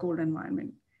temperature or cold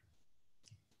environment.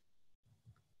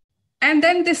 And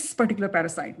then this particular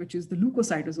parasite, which is the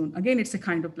leukocytosome. Again, it's a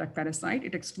kind of blood parasite.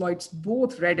 It exploits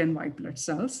both red and white blood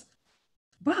cells.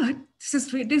 But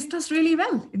this does really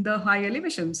well in the high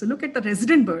elevation. So look at the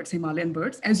resident birds, Himalayan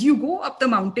birds. As you go up the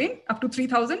mountain, up to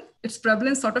 3,000, its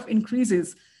prevalence sort of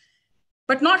increases.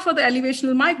 But not for the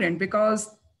elevational migrant, because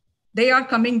they are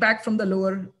coming back from the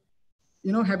lower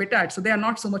habitat. So they are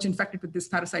not so much infected with this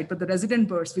parasite. But the resident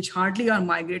birds, which hardly are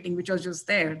migrating, which are just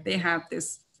there, they have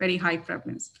this very high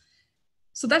prevalence.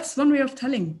 So that's one way of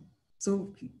telling.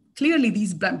 So clearly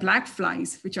these black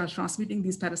flies, which are transmitting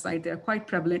these parasites, they are quite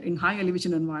prevalent in high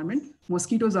elevation environment.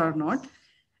 Mosquitoes are not.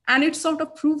 And it sort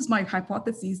of proves my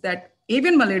hypothesis that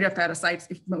avian malaria parasites,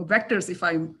 vectors, if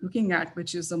I'm looking at,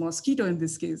 which is a mosquito in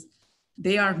this case,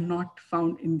 they are not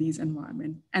found in these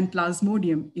environments. And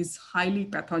Plasmodium is highly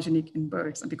pathogenic in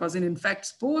birds because it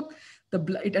infects both the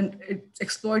blood, it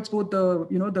exploits both the,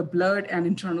 the blood and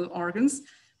internal organs,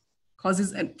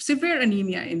 causes a severe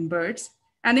anemia in birds.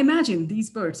 And imagine these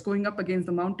birds going up against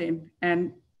the mountain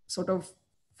and sort of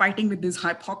fighting with this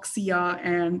hypoxia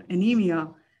and anemia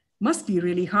must be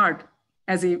really hard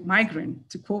as a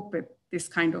migrant to cope with this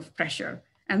kind of pressure.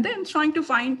 And then trying to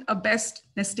find a best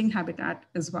nesting habitat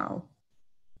as well.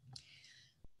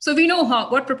 So we know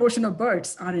what proportion of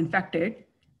birds are infected,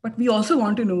 but we also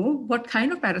want to know what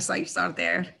kind of parasites are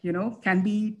there, can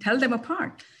we tell them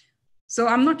apart? So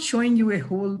I'm not showing you a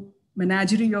whole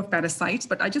menagerie of parasites,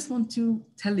 but I just want to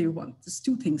tell you just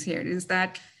two things here is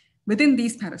that within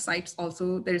these parasites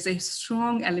also, there's a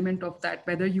strong element of that,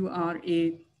 whether you are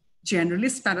a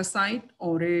generalist parasite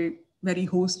or a very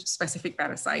host specific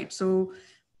parasite. So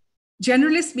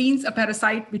generalist means a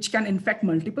parasite which can infect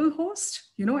multiple hosts,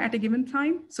 at a given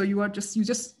time. So you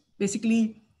just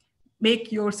basically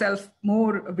make yourself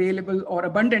more available or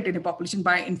abundant in a population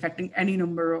by infecting any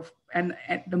number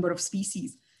of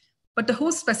species. But the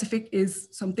host specific is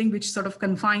something which sort of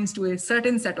confines to a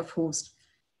certain set of hosts.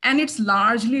 And it's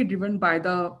largely driven by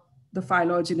the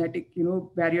phylogenetic,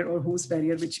 barrier or host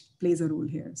barrier, which plays a role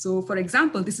here. So for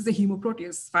example, this is a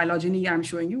hemoproteus phylogeny I'm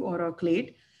showing you, or a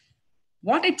clade.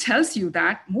 What it tells you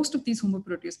that most of these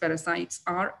hemoproteus parasites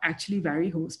are actually very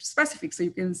host specific. So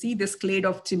you can see this clade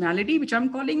of Timalidie, which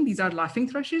I'm calling, these are laughing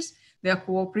thrushes. They are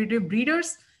cooperative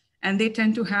breeders, and they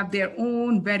tend to have their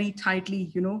own very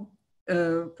tightly,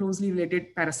 closely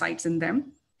related parasites in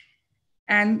them.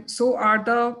 And so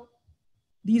are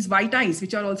these white eyes,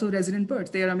 which are also resident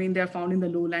birds. They're found in the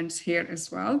lowlands here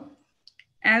as well.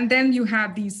 And then you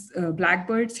have these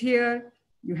blackbirds here,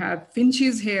 you have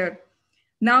finches here.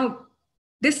 Now,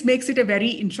 this makes it a very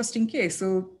interesting case.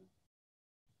 So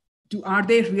are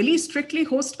they really strictly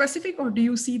host specific, or do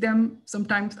you see them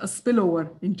sometimes a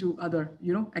spillover into other,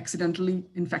 accidentally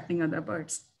infecting other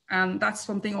birds? And that's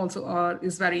something also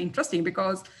is very interesting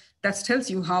because that tells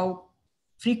you how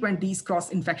frequent these cross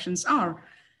infections are.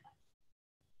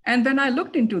 And when I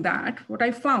looked into that, what I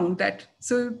found that,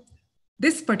 so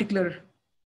this particular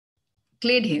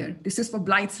clade here, this is for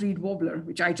Blythe's reed warbler,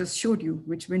 which I just showed you,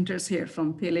 which winters here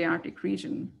from Palearctic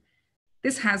region.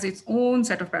 This has its own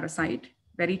set of parasite,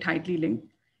 very tightly linked.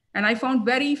 And I found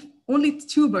only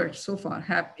 2 birds so far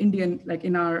have like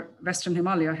in our Western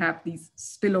Himalaya, have these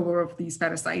spillover of these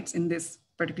parasites in this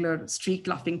particular streaked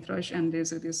laughing thrush, and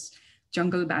there's this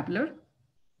jungle babbler.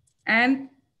 And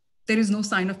there is no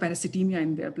sign of parasitemia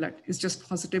in their blood. It's just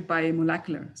positive by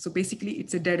molecular. So basically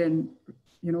it's a dead end,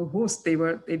 host. They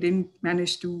didn't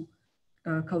manage to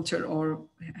culture, or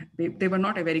they were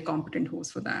not a very competent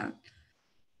host for that.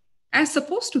 As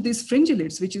opposed to these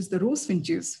fringillids, which is the rose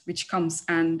finches, which comes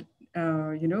and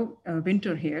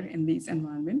winter here in these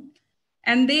environment.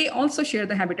 And they also share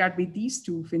the habitat with these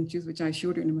two finches, which I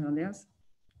showed you in Himalayas.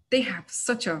 They have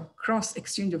such a cross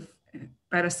exchange of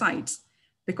parasites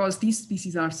because these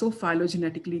species are so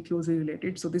phylogenetically closely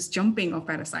related. So this jumping of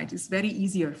parasites is very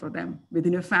easier for them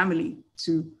within a family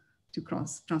to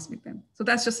cross transmit them. So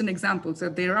that's just an example. So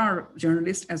there are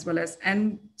generalists as well as,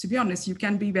 and to be honest, you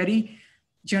can be very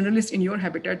generalist in your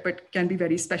habitat, but can be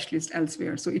very specialist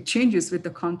elsewhere. So it changes with the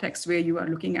context where you are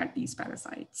looking at these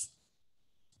parasites.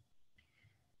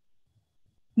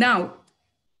 Now,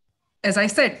 as I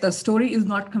said, the story is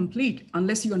not complete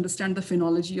unless you understand the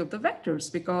phenology of the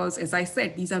vectors, because as I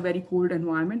said, these are very cold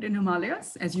environment in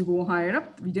Himalayas. As you go higher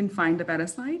up, we didn't find the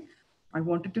parasite. I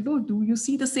wanted to know, do you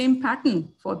see the same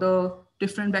pattern for the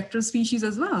different vector species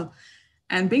as well?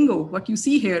 And bingo, what you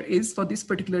see here is for this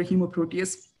particular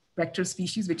Hemoproteus vector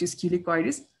species, which is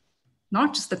Culicoides,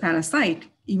 not just the parasite,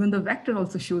 even the vector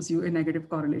also shows you a negative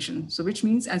correlation. So which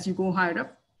means as you go higher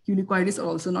up, Culicoides are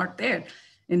also not there.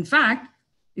 In fact,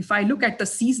 if I look at the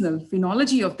seasonal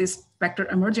phenology of this vector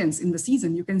emergence in the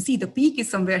season, you can see the peak is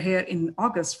somewhere here in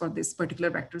August for this particular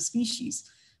vector species,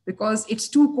 because it's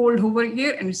too cold over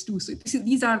here and it's too, so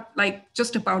these are like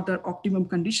just about the optimum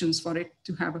conditions for it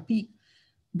to have a peak,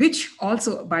 which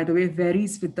also, by the way,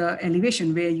 varies with the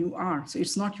elevation where you are. So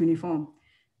it's not uniform.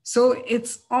 So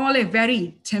it's all a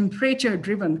very temperature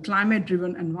driven, climate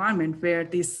driven environment where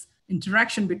this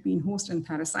interaction between host and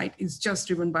parasite is just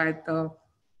driven by the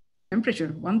temperature,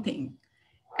 one thing.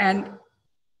 And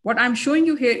what I'm showing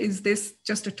you here is this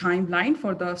just a timeline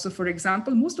for the, so for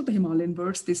example, most of the Himalayan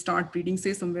birds, they start breeding,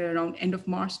 say somewhere around end of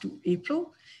March to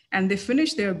April, and they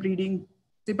finish their breeding,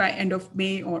 say by end of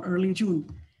May or early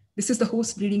June. This is the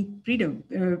host breeding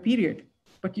period.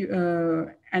 But you,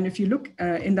 and if you look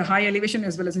in the high elevation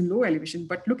as well as in low elevation,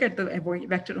 but look at the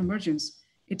vector emergence,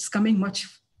 it's coming much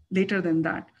later than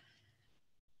that.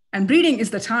 And breeding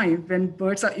is the time when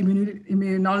birds are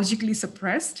immunologically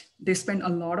suppressed. They spend a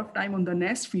lot of time on the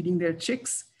nest feeding their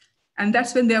chicks. And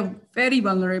that's when they're very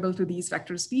vulnerable to these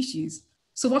vector species.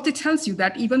 So what it tells you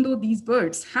that even though these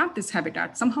birds have this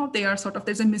habitat, somehow they are sort of,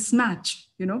 there's a mismatch,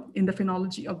 you know, in the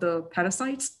phenology of the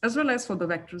parasites, as well as for the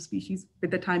vector species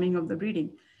with the timing of the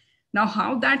breeding. Now,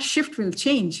 how that shift will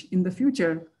change in the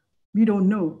future, we don't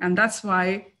know. And that's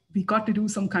why we got to do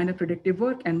some kind of predictive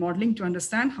work and modeling to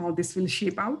understand how this will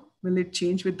shape out. Will it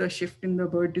change with the shift in the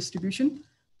bird distribution?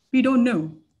 We don't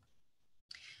know.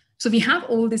 So we have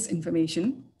all this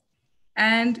information,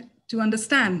 and to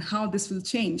understand how this will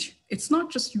change, it's not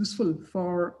just useful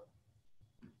for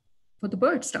the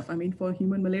bird stuff. I mean, for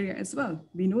human malaria as well.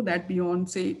 We know that beyond,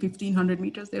 say, 1,500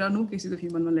 meters, there are no cases of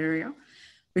human malaria,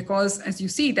 because as you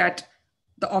see that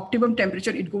the optimum temperature,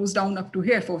 it goes down up to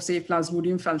here for, say,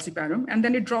 Plasmodium falciparum, and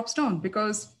then it drops down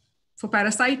because for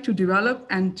parasite to develop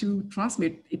and to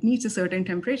transmit, it needs a certain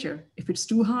temperature. If it's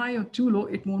too high or too low,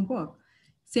 it won't work.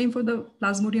 Same for the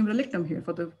Plasmodium relictum here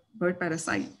for the bird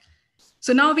parasite.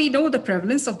 So now we know the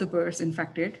prevalence of the birds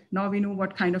infected. Now we know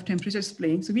what kind of temperature is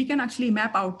playing. So we can actually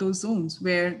map out those zones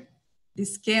where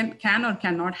this can or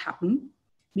cannot happen.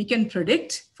 We can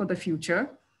predict for the future.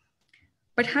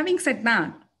 But having said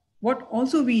that, what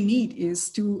also we need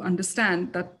is to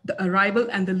understand that the arrival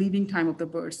and the leaving time of the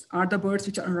birds. Are the birds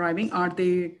which are arriving,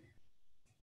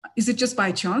 is it just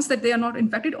by chance that they are not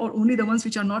infected, or only the ones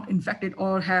which are not infected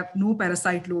or have no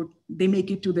parasite load, they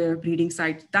make it to their breeding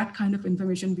site? That kind of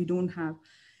information we don't have.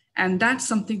 And that's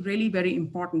something really very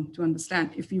important to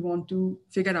understand if we want to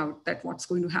figure out that what's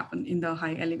going to happen in the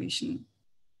high elevation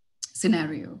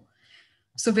scenario.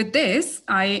 So with this,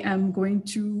 I am going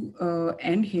to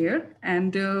end here,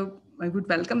 and I would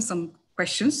welcome some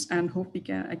questions and hope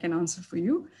I can answer for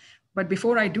you. But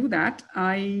before I do that,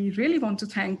 I really want to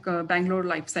thank Bangalore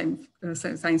Life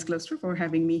Science Cluster for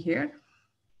having me here.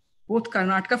 Both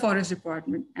Karnataka Forest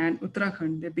Department and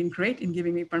Uttarakhand, they've been great in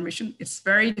giving me permission. It's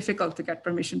very difficult to get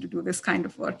permission to do this kind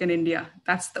of work in India.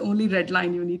 That's the only red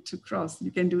line you need to cross.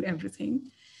 You can do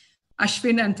everything.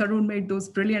 Ashwin and Tarun made those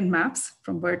brilliant maps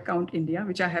from Bird Count India,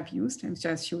 which I have used and which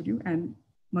I showed you, and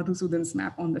Madhusudan's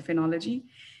map on the phenology.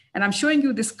 And I'm showing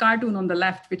you this cartoon on the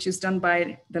left, which is done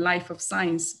by The Life of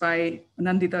Science by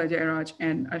Nandita Jayaraj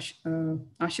and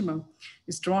Ashima.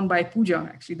 It's drawn by Pooja,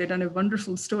 actually. They've done a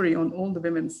wonderful story on all the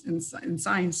women in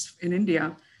science in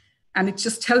India. And it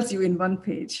just tells you in one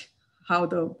page how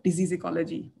the disease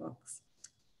ecology works.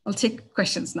 I'll take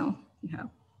questions now. Yeah.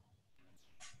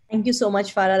 Thank you so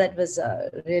much, Farah. That was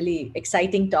a really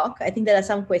exciting talk. I think there are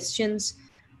some questions,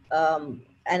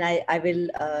 and I will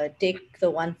take the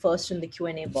one first in the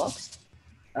Q&A box.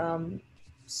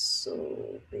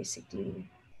 So basically,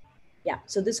 yeah.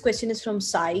 So this question is from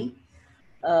Sai,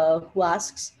 who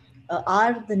asks,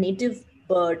 are the native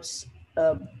birds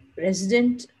uh,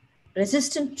 resistant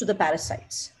to the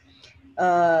parasites?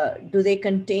 Do they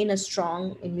contain a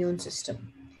strong immune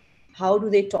system? How do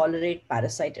they tolerate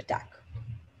parasite attack?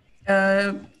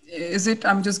 Is it,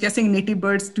 I'm just guessing, native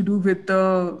birds to do with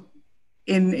the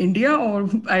in India or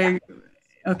I?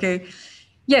 Okay.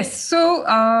 Yes. So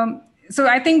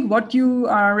I think what you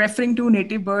are referring to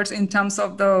native birds in terms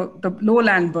of the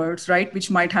lowland birds, right,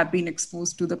 which might have been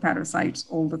exposed to the parasites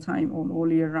all the time,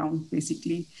 all year round,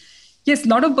 basically. Yes, a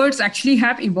lot of birds actually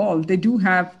have evolved. They do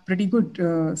have pretty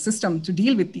good system to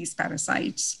deal with these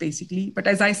parasites, basically. But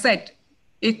as I said,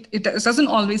 it doesn't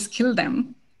always kill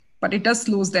them, but it does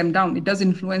slows them down. It does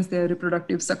influence their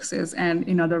reproductive success and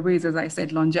in other ways, as I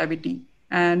said, longevity.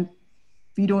 And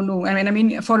we don't know. I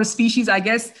mean, for a species, I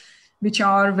guess, which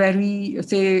are very,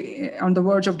 say, on the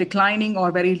verge of declining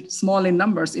or very small in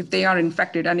numbers, if they are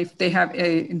infected and if they have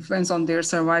a influence on their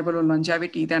survival or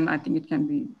longevity, then I think it can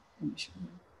be an issue.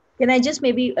 Can I just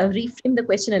maybe reframe the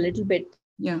question a little bit?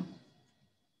 Yeah.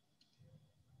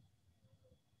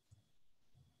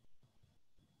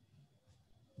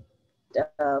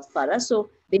 Farah. So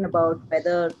about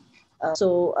whether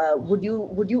would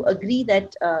you agree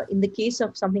that in the case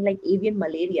of something like avian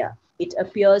malaria, it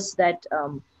appears that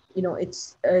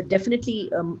it's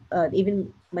definitely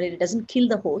avian malaria doesn't kill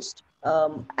the host,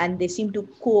 and they seem to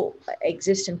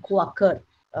coexist and co-occur.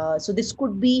 So this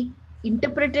could be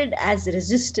interpreted as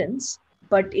resistance,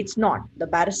 but it's not. The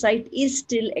parasite is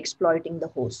still exploiting the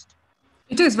host.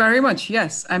 It is very much,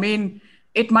 yes. I mean,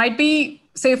 it might be,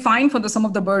 say, fine for some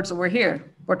of the birds over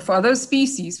here, but for other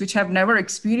species which have never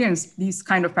experienced these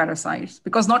kind of parasites,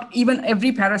 because not even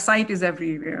every parasite is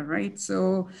everywhere, right?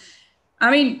 So, I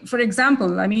mean, for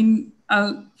example, in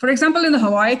the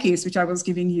Hawaii case, which I was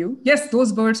giving you, yes,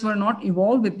 those birds were not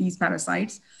evolved with these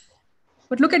parasites.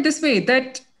 But look at this way,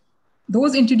 that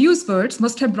those introduced birds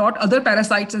must have brought other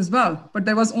parasites as well, but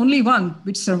there was only one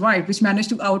which survived, which managed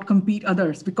to outcompete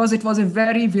others because it was a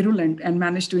very virulent and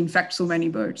managed to infect so many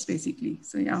birds, basically.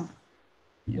 So yeah.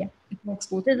 It works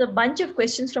both. There's a bunch of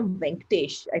questions from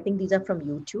Venkatesh. I think these are from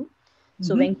YouTube.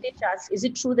 So Venkatesh asks, is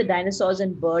it true that dinosaurs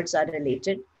and birds are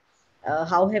related?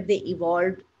 How have they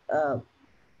evolved?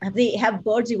 Have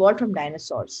birds evolved from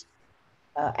dinosaurs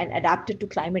and adapted to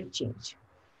climate change?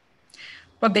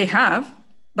 But they have.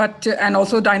 But and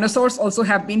also dinosaurs also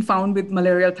have been found with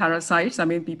malarial parasites. I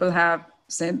mean, people have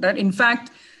said that. In fact,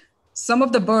 some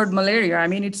of the bird malaria, I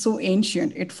mean, it's so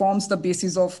ancient. It forms the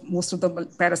basis of most of the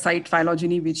parasite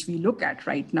phylogeny which we look at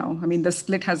right now. I mean, the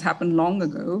split has happened long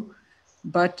ago,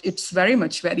 but it's very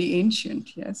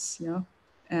ancient. Yes, yeah.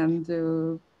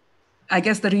 And I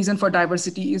guess the reason for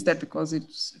diversity is that because it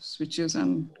switches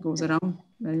and goes around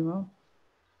very well.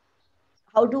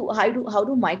 How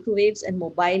do microwaves and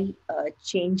mobile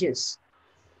changes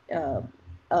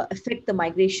affect the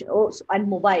migration? And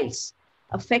mobiles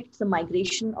affect the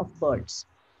migration of birds?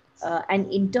 And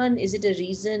in turn, is it a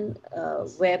reason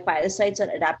where parasites are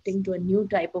adapting to a new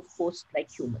type of host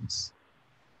like humans?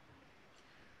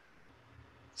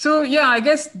 So yeah, I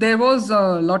guess there was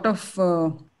a lot of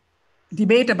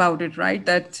debate about it, right?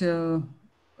 That the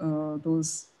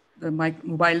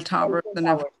mobile towers and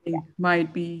everything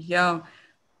might be, yeah.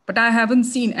 But I haven't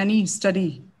seen any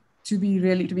study, to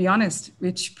be honest,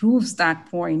 which proves that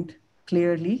point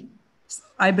clearly.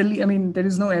 I mean, there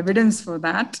is no evidence for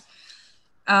that.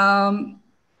 And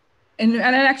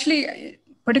actually,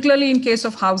 particularly in case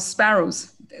of house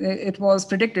sparrows, it was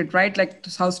predicted, right? Like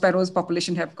house sparrows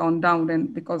population have gone down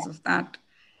and because of that.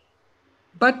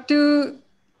 But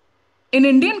in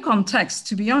Indian context,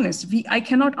 to be honest, I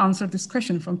cannot answer this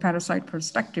question from parasite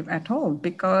perspective at all,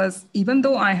 because even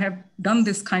though I have done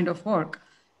this kind of work,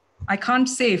 I can't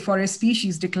say for a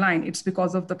species decline, it's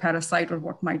because of the parasite or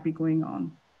what might be going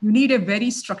on. You need a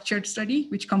very structured study,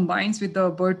 which combines with the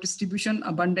bird distribution,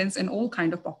 abundance, and all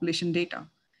kind of population data,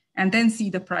 and then see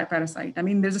the parasite. I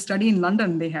mean, there's a study in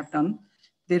London they have done.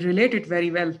 They relate it very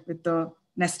well with the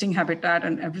nesting habitat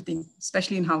and everything,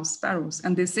 especially in house sparrows.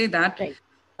 And they say that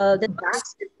the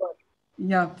bats differ.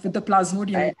 Yeah, with the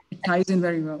plasmodium, it ties in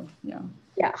very well. Yeah.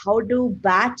 Yeah. How do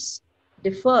bats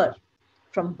differ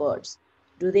from birds?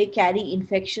 Do they carry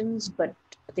infections, but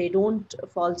they don't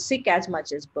fall sick as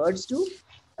much as birds do?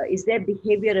 Is their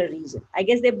behavior a reason? I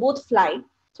guess they both fly.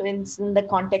 So in the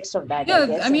context of that,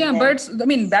 yeah, I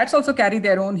mean, bats also carry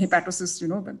their own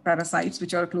hepatocysts, parasites,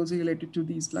 which are closely related to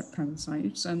these blood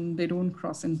parasites, and they don't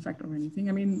cross-infect or anything.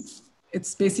 I mean,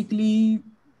 it's basically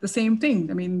the same thing.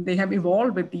 I mean, they have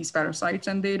evolved with these parasites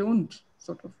and they don't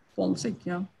sort of fall sick.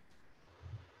 Yeah.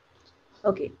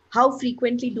 Okay. How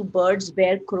frequently do birds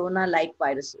bear corona-like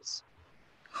viruses?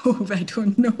 Oh, I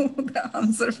don't know the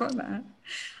answer for that.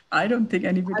 I don't think Are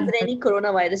anybody there has. any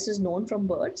coronaviruses known from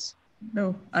birds?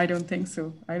 No, I don't think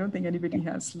so. I don't think anybody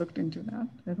has looked into that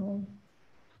at all.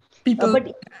 People But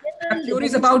in have general, theories would you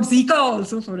say, about Zika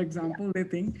also, for yeah, example. They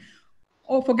think,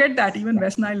 oh, forget that, even yeah.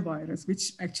 West Nile virus,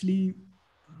 which actually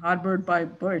harbored by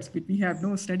birds, but we have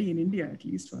no study in India, at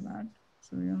least for that.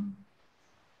 So, yeah.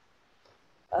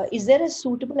 Is there a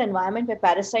suitable environment where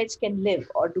parasites can live,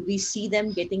 or do we see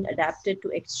them getting adapted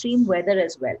to extreme weather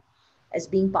as well as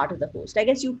being part of the host? I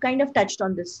guess you kind of touched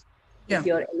on this with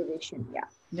Yeah. your elevation. Yeah.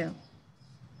 Yeah.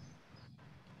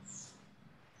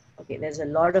 Okay, there's a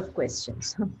lot of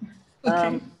questions. Okay.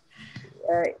 um,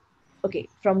 uh, okay,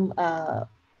 from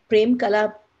Prem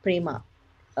Kala Prema.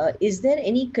 Is there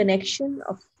any connection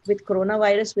of with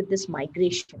coronavirus with this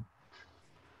migration?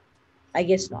 I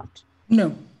guess not.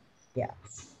 No. Yeah.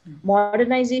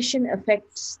 Modernization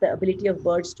affects the ability of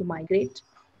birds to migrate.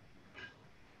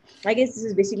 I guess this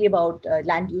is basically about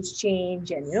land use change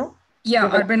and Yeah,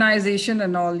 develop. urbanization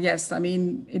and all, yes. I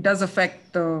mean, it does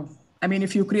affect I mean,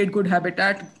 if you create good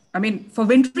habitat, I mean, for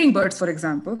wintering birds, for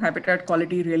example, habitat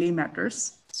quality really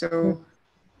matters. Hmm. So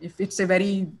if it's a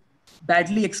very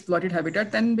badly exploited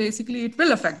habitat, then basically it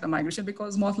will affect the migration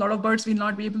because most lot of birds will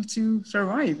not be able to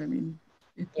survive. I mean,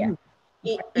 it Yeah. will.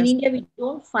 In fact, In India, we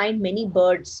don't find many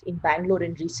birds in Bangalore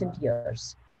in recent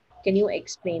years. Can you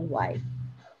explain why?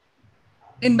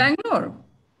 in Bangalore,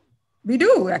 we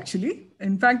do actually.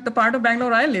 In fact, the part of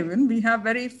Bangalore I live in, we have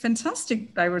very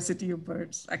fantastic diversity of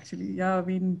birds. Actually, yeah. I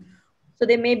mean, So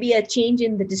there may be a change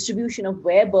in the distribution of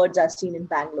where birds are seen in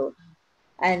Bangalore.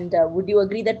 And would you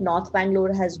agree that North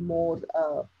Bangalore has more?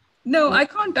 no, More I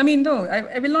can't. I mean, no,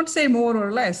 I will not say more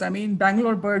or less. I mean,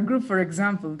 Bangalore Bird Group, for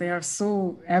example, they are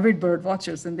so avid bird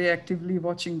watchers and they're actively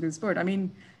watching this bird. I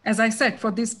mean, as I said,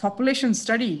 for this population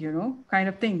study, kind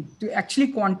of thing, to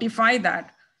actually quantify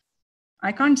that,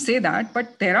 I can't say that,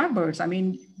 but there are birds. I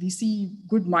mean, we see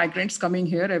good migrants coming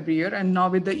here every year. And now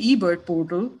with the eBird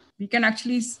portal, we can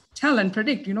actually tell and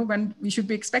predict, when we should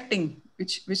be expecting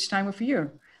which time of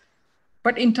year.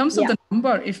 But in terms of yeah, the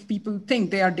number, if people think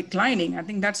they are declining, I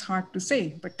think that's hard to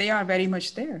say, but they are very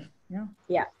much there. Yeah.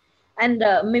 yeah. And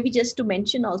maybe just to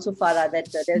mention also, Farah, that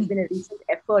there's been a recent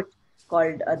effort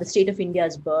called the State of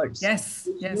India's Birds, Yes.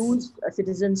 which Yes. used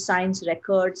citizen science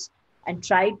records and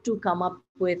tried to come up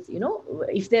with,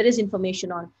 if there is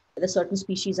information on whether certain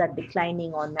species are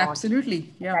declining or not.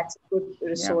 Absolutely. Yeah. That's a good Yeah.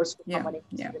 resource for Yeah. someone Yeah.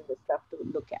 interested in this stuff to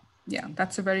look at. Yeah.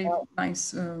 That's a very Uh,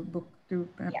 nice book to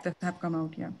yeah. have come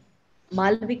out. Yeah.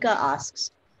 Malvika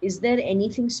asks, is there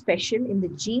anything special in the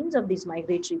genes of these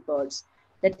migratory birds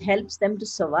that helps them to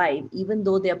survive even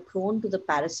though they are prone to the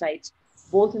parasites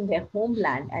both in their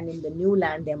homeland and in the new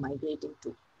land they're migrating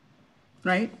to?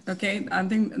 Right. Okay. I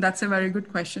think that's a very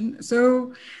good question.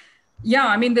 So, yeah,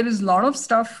 I mean, there is a lot of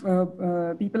stuff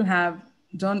people have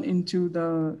done into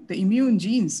the immune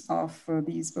genes of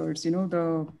these birds,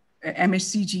 the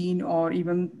MHC gene or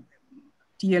even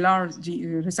TLR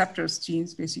receptors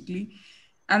genes, basically.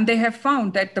 And they have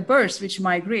found that the birds which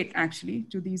migrate actually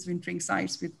to these wintering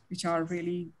sites, which are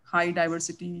really high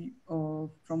diversity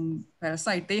from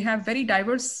parasite, they have very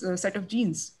diverse set of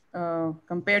genes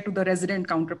compared to the resident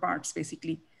counterparts,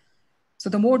 basically. So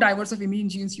the more diverse of immune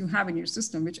genes you have in your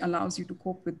system, which allows you to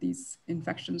cope with these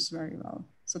infections very well.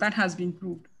 So that has been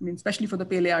proved. I mean, especially for the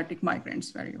Palearctic migrants,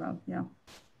 very well. Yeah.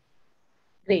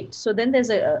 Great. So then there's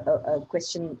a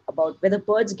question about whether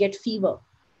birds get fever.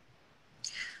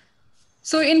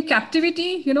 So in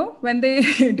captivity, when they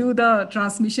do the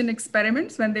transmission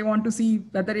experiments, when they want to see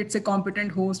whether it's a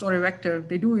competent host or a vector,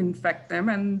 they do infect them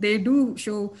and they do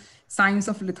show signs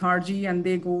of lethargy and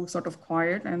they go sort of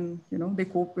quiet and, they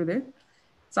cope with it.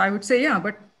 So I would say, yeah,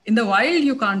 but in the wild,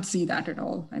 you can't see that at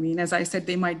all. I mean, as I said,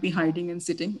 they might be hiding and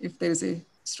sitting if there is a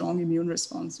strong immune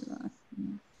response to that.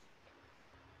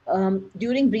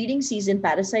 During breeding season,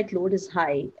 parasite load is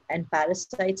high and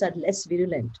parasites are less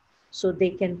virulent, so they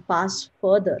can pass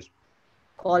further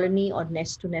colony or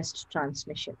nest to nest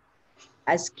transmission,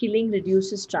 as killing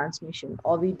reduces transmission,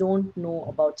 or we don't know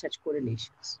about such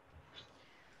correlations.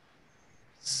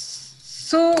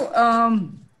 So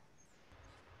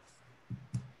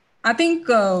I think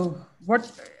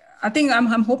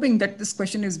I'm hoping that this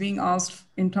question is being asked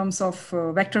in terms of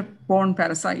vector-borne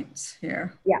parasites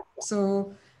here. Yeah.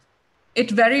 So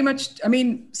it very much, I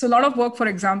mean, so a lot of work, for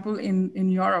example, in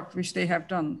Europe, which they have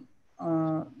done,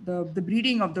 the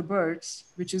breeding of the birds,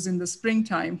 which is in the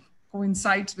springtime,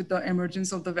 coincides with the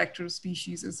emergence of the vector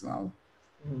species as well.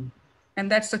 Mm-hmm. And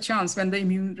that's the chance when the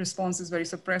immune response is very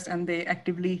suppressed and they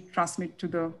actively transmit to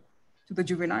the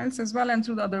juveniles as well and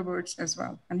to the other birds as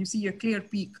well. And you see a clear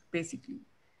peak, basically.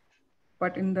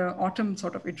 but in the autumn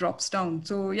sort of it drops down.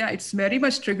 So yeah, it's very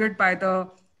much triggered by the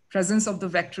presence of the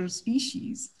vector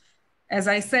species. As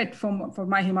I said, for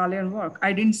my Himalayan work,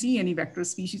 I didn't see any vector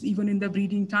species even in the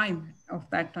breeding time of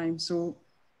that time. So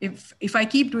if I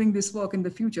keep doing this work in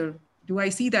the future, do I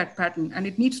see that pattern? And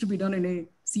it needs to be done in a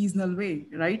seasonal way,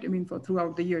 right? I mean, for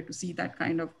throughout the year to see that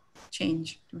kind of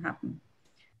change to happen.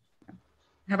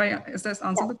 Has that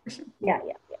answered the question? Yeah,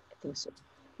 I think so.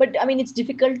 But I mean, it's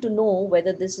difficult to know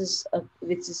whether this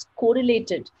is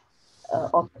correlated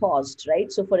or caused, right?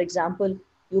 So, for example,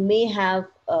 you may have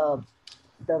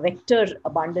the vector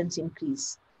abundance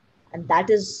increase, and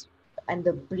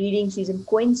the breeding season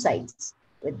coincides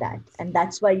with that, and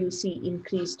that's why you see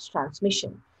increased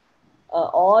transmission.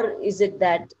 Or is it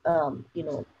that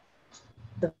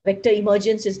the vector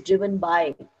emergence is driven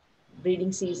by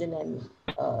breeding season and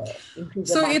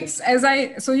increased So abundance?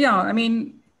 I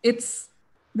mean,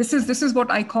 this is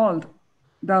what I called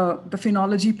the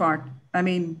phenology part. I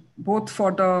mean, both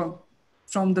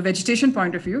from the vegetation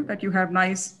point of view, that you have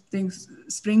nice things,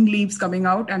 spring leaves coming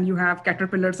out, and you have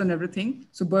caterpillars and everything.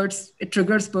 So it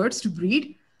triggers birds to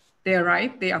breed. They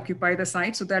arrive, they occupy the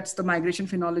site. So that's the migration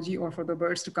phenology, or for the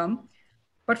birds to come.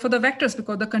 But for the vectors,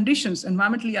 because the conditions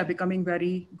environmentally are becoming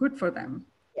very good for them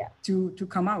to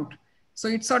come out. So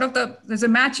it's sort of there's a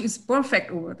match is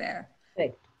perfect over there.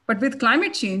 Right. But with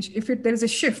climate change, if there is a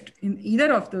shift in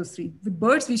either of those three, with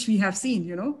birds, which we have seen,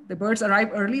 the birds arrive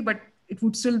early, but it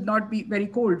would still not be very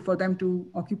cold for them to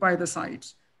occupy the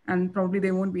sites. And probably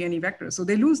there won't be any vectors. So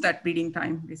they lose that breeding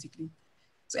time, basically.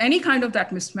 So any kind of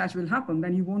that mismatch will happen,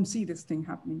 then you won't see this thing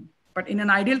happening. But in an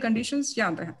ideal conditions,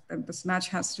 this match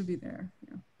has to be there.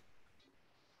 Yeah.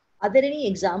 Are there any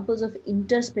examples of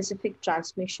interspecific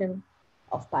transmission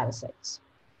of parasites?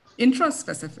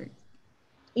 Intraspecific.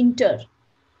 Inter.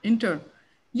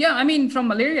 Yeah, I mean, from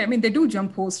malaria, I mean, they do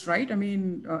jump host, right? I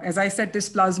mean, as I said, this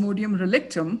Plasmodium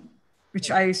relictum, which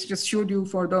I just showed you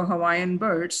for the Hawaiian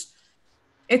birds,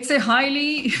 it's a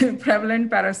highly prevalent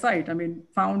parasite. I mean,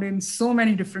 found in so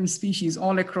many different species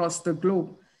all across the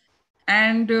globe.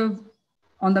 And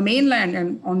on the mainland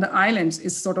and on the islands, it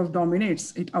sort of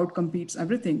dominates. It outcompetes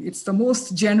everything. It's the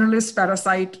most generalist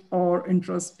parasite or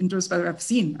interest I've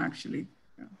seen, actually.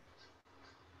 Yeah.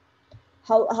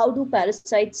 How do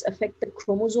parasites affect the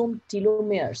chromosome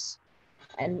telomeres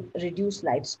and reduce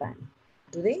lifespan?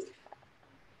 Do they?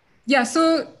 Yeah.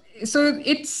 So this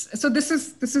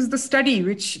is the study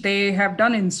which they have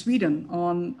done in Sweden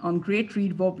on great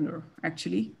reed warbler.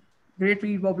 Actually, great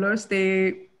reed warblers,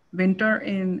 they winter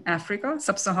in Africa,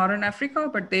 sub-Saharan Africa,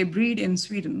 but they breed in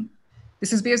Sweden.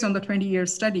 This is based on the 20-year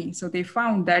study. So they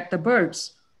found that the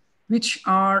birds which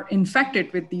are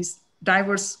infected with these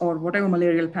diverse or whatever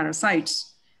malarial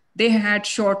parasites, they had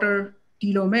shorter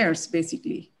telomeres,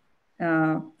 basically.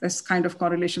 This kind of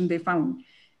correlation they found.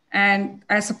 And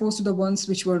as opposed to the ones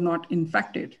which were not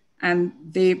infected. And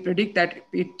they predict that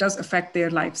it does affect their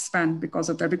lifespan because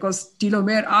of that, because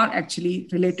telomere are actually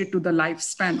related to the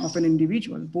lifespan of an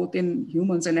individual, both in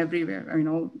humans and everywhere,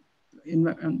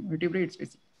 in vertebrates,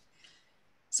 basically.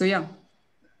 So, yeah.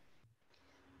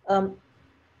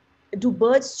 Do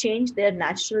birds change their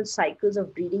natural cycles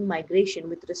of breeding migration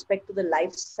with respect to the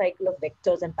life cycle of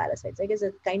vectors and parasites? I guess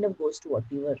it kind of goes to what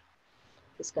we were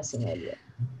discussing earlier.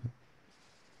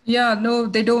 Yeah, no,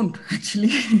 they don't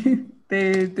actually.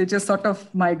 they just sort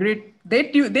of migrate. They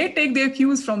take their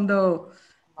cues from the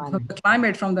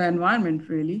climate, from the environment,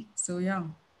 really. So yeah.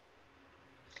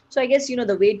 So I guess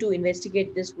the way to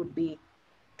investigate this would be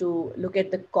to look at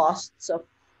the costs of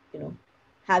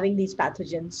having these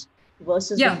pathogens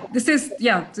versus this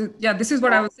is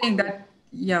what I was saying,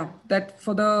 that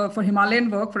for Himalayan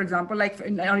work, for example, like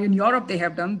in Europe, they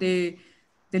have done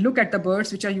they look at the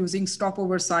birds which are using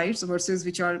stopover sites versus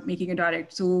which are making a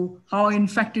direct. So how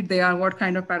infected they are, what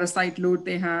kind of parasite load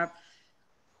they have.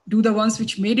 Do the ones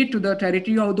which made it to the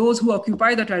territory, or those who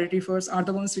occupy the territory first, are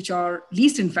the ones which are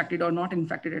least infected or not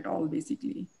infected at all,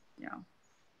 basically.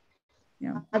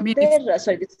 Yeah.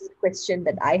 Sorry, this is a question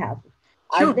that I have.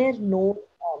 Sure. Are there no,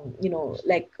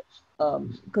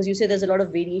 because you say there's a lot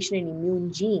of variation in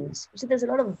immune genes. You say there's a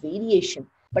lot of variation,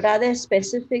 but are there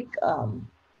specific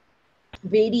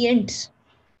variants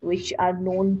which are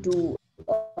known to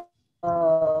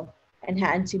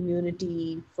enhance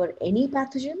immunity for any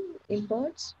pathogen in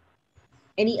birds?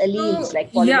 Any alleles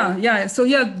like polymorph? So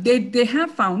they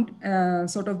have found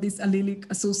sort of this allelic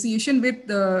association with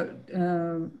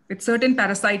certain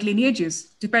parasite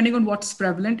lineages, depending on what's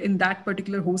prevalent in that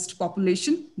particular host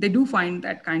population. They do find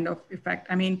that kind of effect.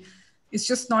 I mean, it's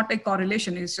just not a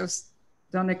correlation. It's just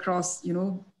done across,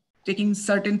 taking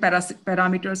certain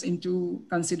parameters into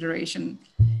consideration.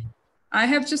 I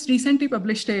have just recently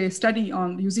published a study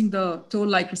on using the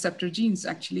toll-like receptor genes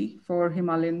actually for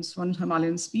one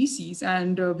Himalayan species.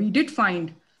 And we did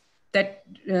find that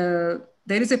there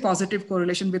is a positive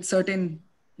correlation with certain,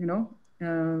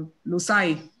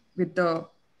 loci with the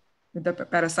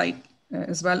parasite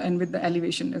as well, and with the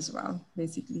elevation as well,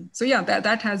 basically. So yeah,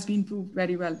 that has been proved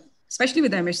very well, especially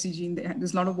with the MHC gene.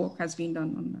 There's a lot of work has been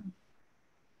done on that.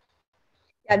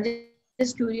 I'm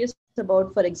just curious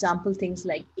about, for example, things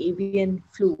like avian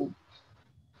flu,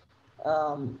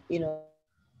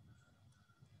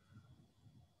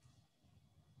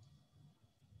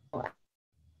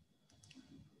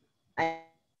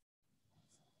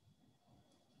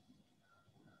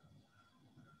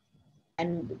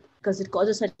 and because it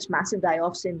causes such massive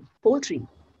die-offs in poultry,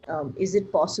 is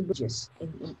it possible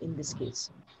in this case?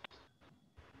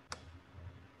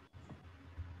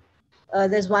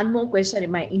 There's one more question. Sorry,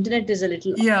 my internet is a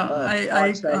little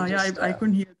odd, so I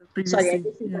couldn't hear the previous sorry, I thing.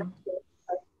 just Yeah.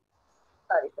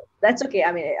 sorry. That's okay.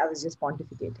 I mean, I was just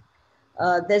pontificating.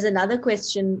 There's another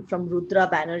question from Rudra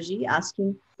Banerjee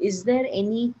asking, is there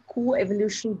any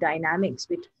co-evolutionary dynamics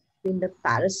between the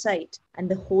parasite and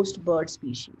the host bird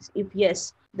species? If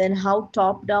yes, then how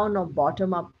top-down or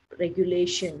bottom-up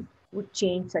regulation would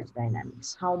change such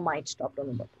dynamics? How might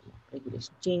top-down or bottom-up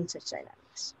regulation change such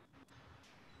dynamics?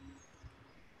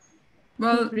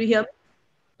 Well, do you hear me?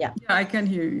 Yeah, I can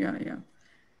hear you. Yeah.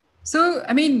 So,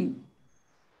 I mean,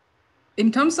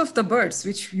 in terms of the birds,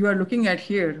 which you are looking at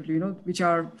here, which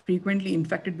are frequently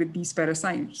infected with these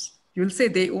parasites, you'll say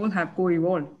they all have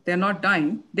co-evolved. They're not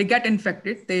dying. They get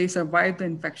infected, they survive the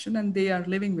infection, and they are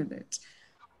living with it.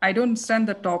 I don't understand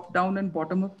the top-down and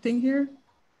bottom-up thing here,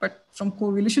 but from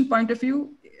co-evolution point of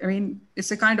view, I mean, it's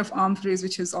a kind of arms race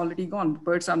which has already gone.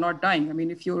 Birds are not dying. I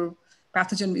mean, if your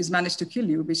pathogen is managed to kill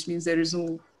you, which means there's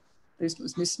no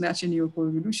mismatch in your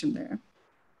co-evolution there.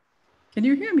 Can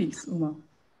you hear me, Uma?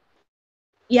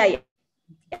 Yeah,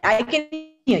 I can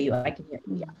hear you.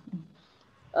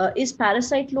 Yeah. Is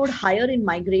parasite load higher in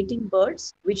migrating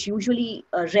birds, which usually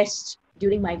rest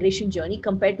during migration journey,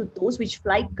 compared to those which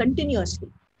fly continuously?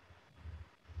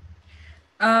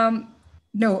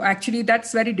 No, actually,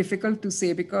 that's very difficult to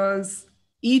say, because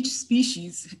each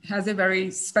species has a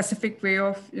very specific way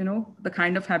of, the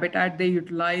kind of habitat they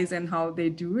utilize and how they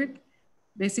do it,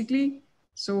 basically.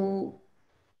 So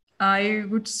I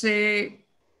would say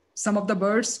some of the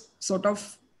birds sort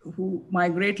of who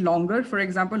migrate longer, for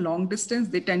example, long distance,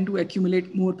 they tend to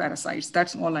accumulate more parasites.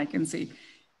 That's all I can say.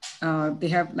 They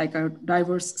have like a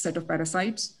diverse set of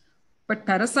parasites. But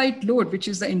parasite load, which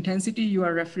is the intensity you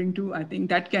are referring to, I think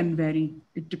that can vary.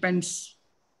 It depends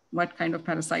what kind of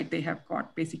parasite they have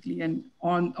caught, basically, and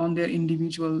on their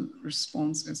individual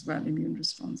response as well, immune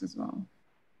response as well.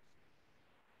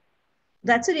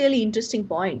 That's a really interesting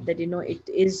point, that it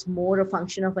is more a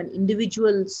function of an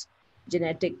individual's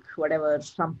genetic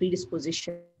some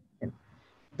predisposition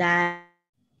than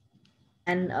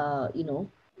and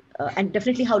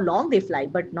definitely how long they fly,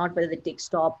 but not whether they take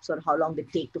stops or how long they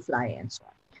take to fly and so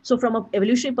on. So from an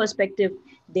evolutionary perspective,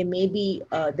 there may be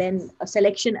then a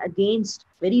selection against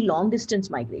very long distance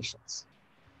migrations.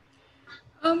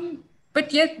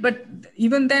 But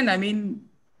even then, I mean,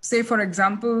 say for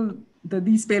example,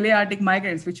 these Palearctic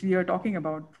migrants, which we are talking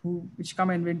about, which come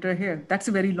in winter here, that's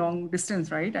a very long distance,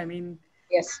 right? I mean,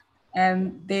 yes,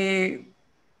 and they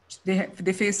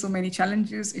face so many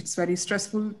challenges. It's very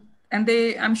stressful, and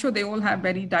I'm sure they all have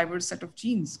very diverse set of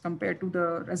genes compared to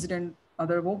the resident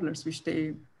other warblers, which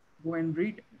they go and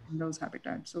breed in those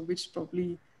habitats. So which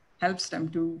probably helps them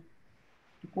to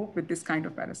cope with this kind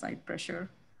of parasite pressure.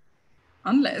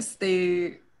 Unless,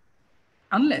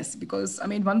 because I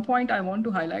mean, one point I want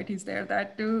to highlight is there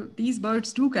that these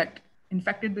birds do get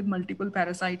infected with multiple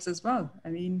parasites as well. I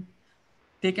mean,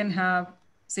 they can have,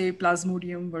 say,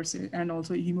 Plasmodium and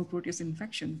also Hemoproteus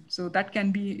infection. So that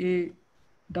can be a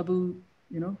double,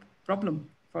 problem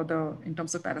in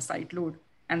terms of parasite load,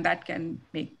 and that can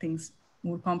make things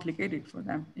more complicated for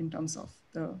them in terms of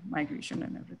the migration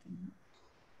and everything.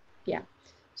 Yeah.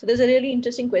 So there's a really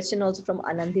interesting question also from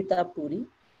Anandita Puri.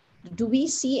 Do we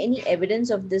see any evidence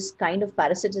of this kind of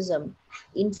parasitism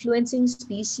influencing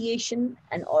speciation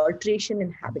and alteration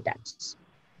in habitats?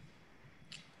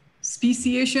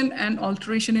 Speciation and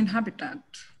alteration in habitat.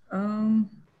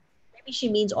 Maybe she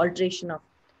means alteration of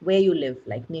where you live,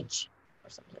 like niche or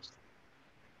something.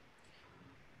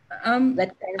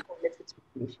 That kind of correlates with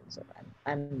speciation. So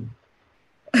I'm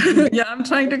yeah, I'm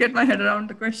trying to get my head around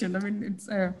the question. I mean, it's.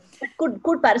 But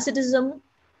could parasitism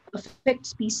affect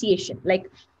speciation?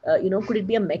 Like, could it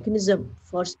be a mechanism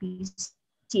for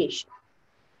speciation?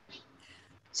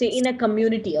 Say in a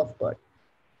community of birds.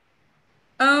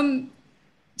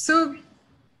 So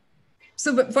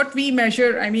what we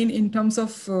measure, I mean, in terms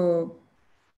of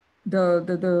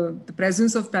the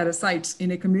presence of parasites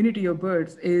in a community of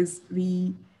birds, is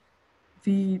we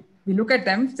look at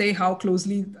them, say how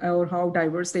closely or how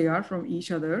diverse they are from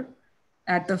each other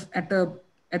at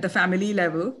the family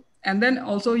level, and then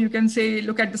also you can say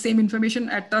look at the same information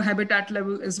at the habitat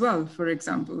level as well, for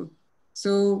example.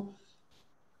 So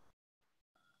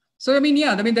I mean,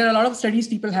 yeah, I mean, there are a lot of studies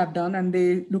people have done, and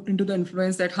they looked into the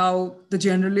influence that how the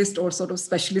generalist or sort of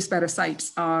specialist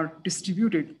parasites are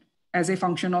distributed as a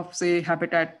function of, say,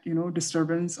 habitat,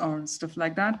 disturbance or stuff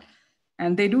like that.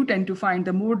 And they do tend to find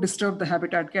the more disturbed the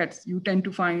habitat gets, you tend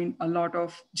to find a lot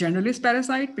of generalist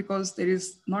parasite, because there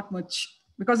is not much,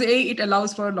 because it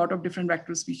allows for a lot of different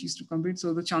vector species to compete.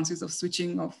 So the chances of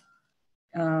switching of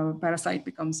parasite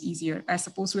becomes easier, as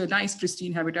opposed to a nice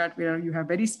pristine habitat where you have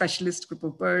very specialist group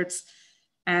of birds,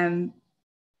 and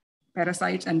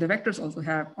parasites and the vectors also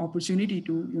have opportunity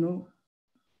to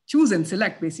choose and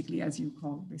select, basically, as you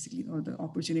call, basically, or the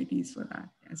opportunities for that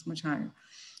is much higher.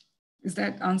 Is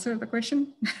that answer the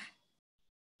question?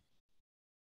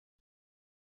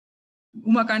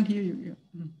 Uma can't hear you.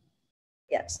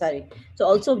 Yeah, sorry. So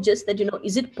also just that,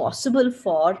 is it possible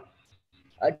for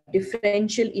a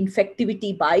differential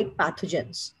infectivity by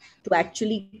pathogens to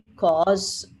actually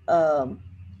cause,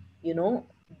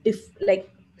 like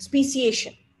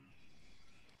speciation?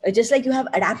 Just like you have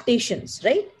adaptations,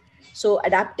 right? So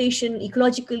adaptation, you can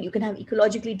have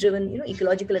ecologically driven,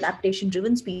 ecological adaptation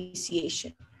driven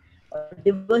speciation or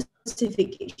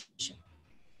diversification,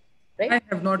 right? I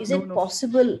have not Is it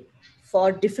possible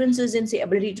for differences in, say,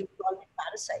 ability to tolerate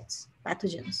parasites,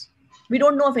 pathogens? We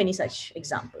don't know of any such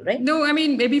example, right? No, I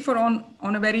mean, maybe for on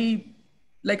a very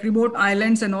like remote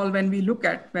islands and all, when we look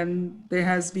at when there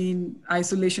has been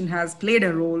isolation has played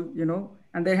a role,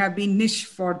 and there have been niche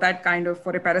for that kind of,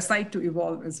 for a parasite to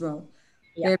evolve as well.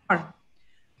 Yeah. There are,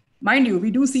 mind you,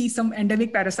 we do see some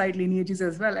endemic parasite lineages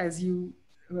as well as you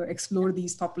explore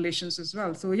these populations as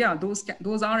well. So yeah,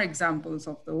 those are examples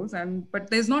of those, but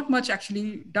there's not much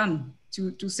actually done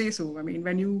to say so. I mean,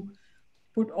 when you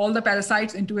put all the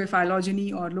parasites into a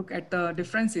phylogeny or look at the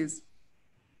differences,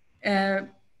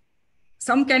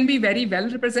 some can be very well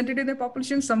represented in the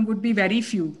population, some would be very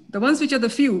few. The ones which are the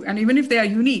few, and even if they are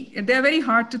unique, they are very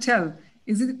hard to tell.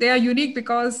 Is it they are unique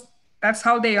because that's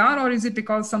how they are, or is it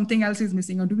because something else is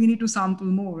missing, or do we need to sample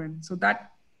more? And so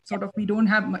that sort of, we don't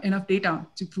have enough data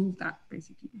to prove that,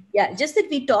 basically. Yeah, just that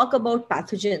we talk about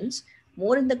pathogens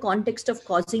more in the context of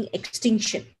causing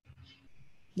extinction.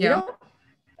 Yeah.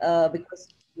 Because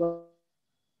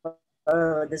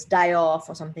this die off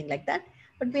or something like that.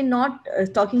 But we're not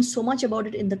talking so much about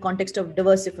it in the context of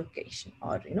diversification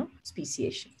or,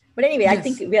 speciation. But anyway, yes. I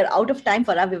think we are out of time,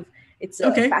 Farah. It's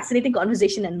a fascinating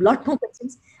conversation and a lot more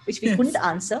questions which we couldn't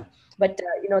answer. But,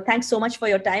 thanks so much for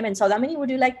your time. And Sowdhamini,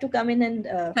 would you like to come in and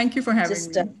thank you for having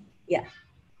me.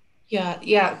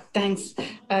 Yeah. Thanks.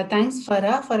 Thanks,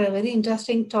 Farah, for a very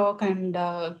interesting talk and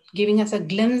giving us a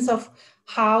glimpse of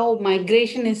how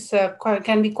migration is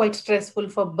can be quite stressful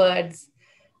for birds,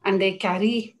 and they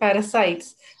carry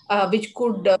parasites which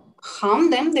could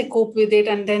harm them. They cope with it,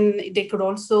 and then they could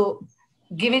also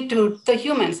give it to the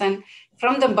humans. And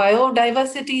from the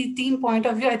biodiversity team point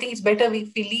of view, I think it's better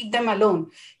if we leave them alone,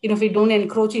 if we don't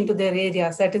encroach into their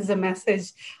areas. That is the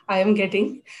message I am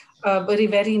getting. Very,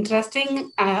 very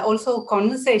interesting. Also,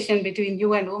 conversation between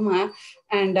you and Uma.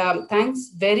 And thanks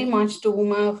very much to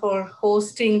Uma for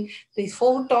hosting these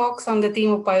 4 talks on the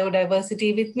theme of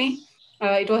biodiversity with me.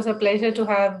 It was a pleasure to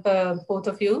have both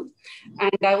of you.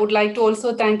 And I would like to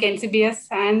also thank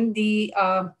NCBS and the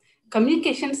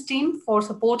communications team for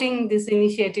supporting this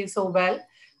initiative so well.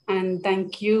 And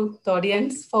thank you, the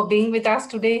audience, for being with us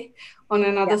today on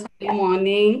another Sunday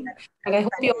morning. And I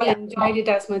hope you all enjoyed it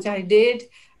as much as I did.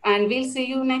 And we'll see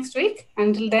you next week.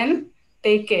 Until then,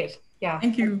 take care. Yeah.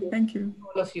 Thank you. Thank you.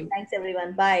 All of you. Thanks,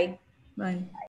 everyone. Bye. Bye.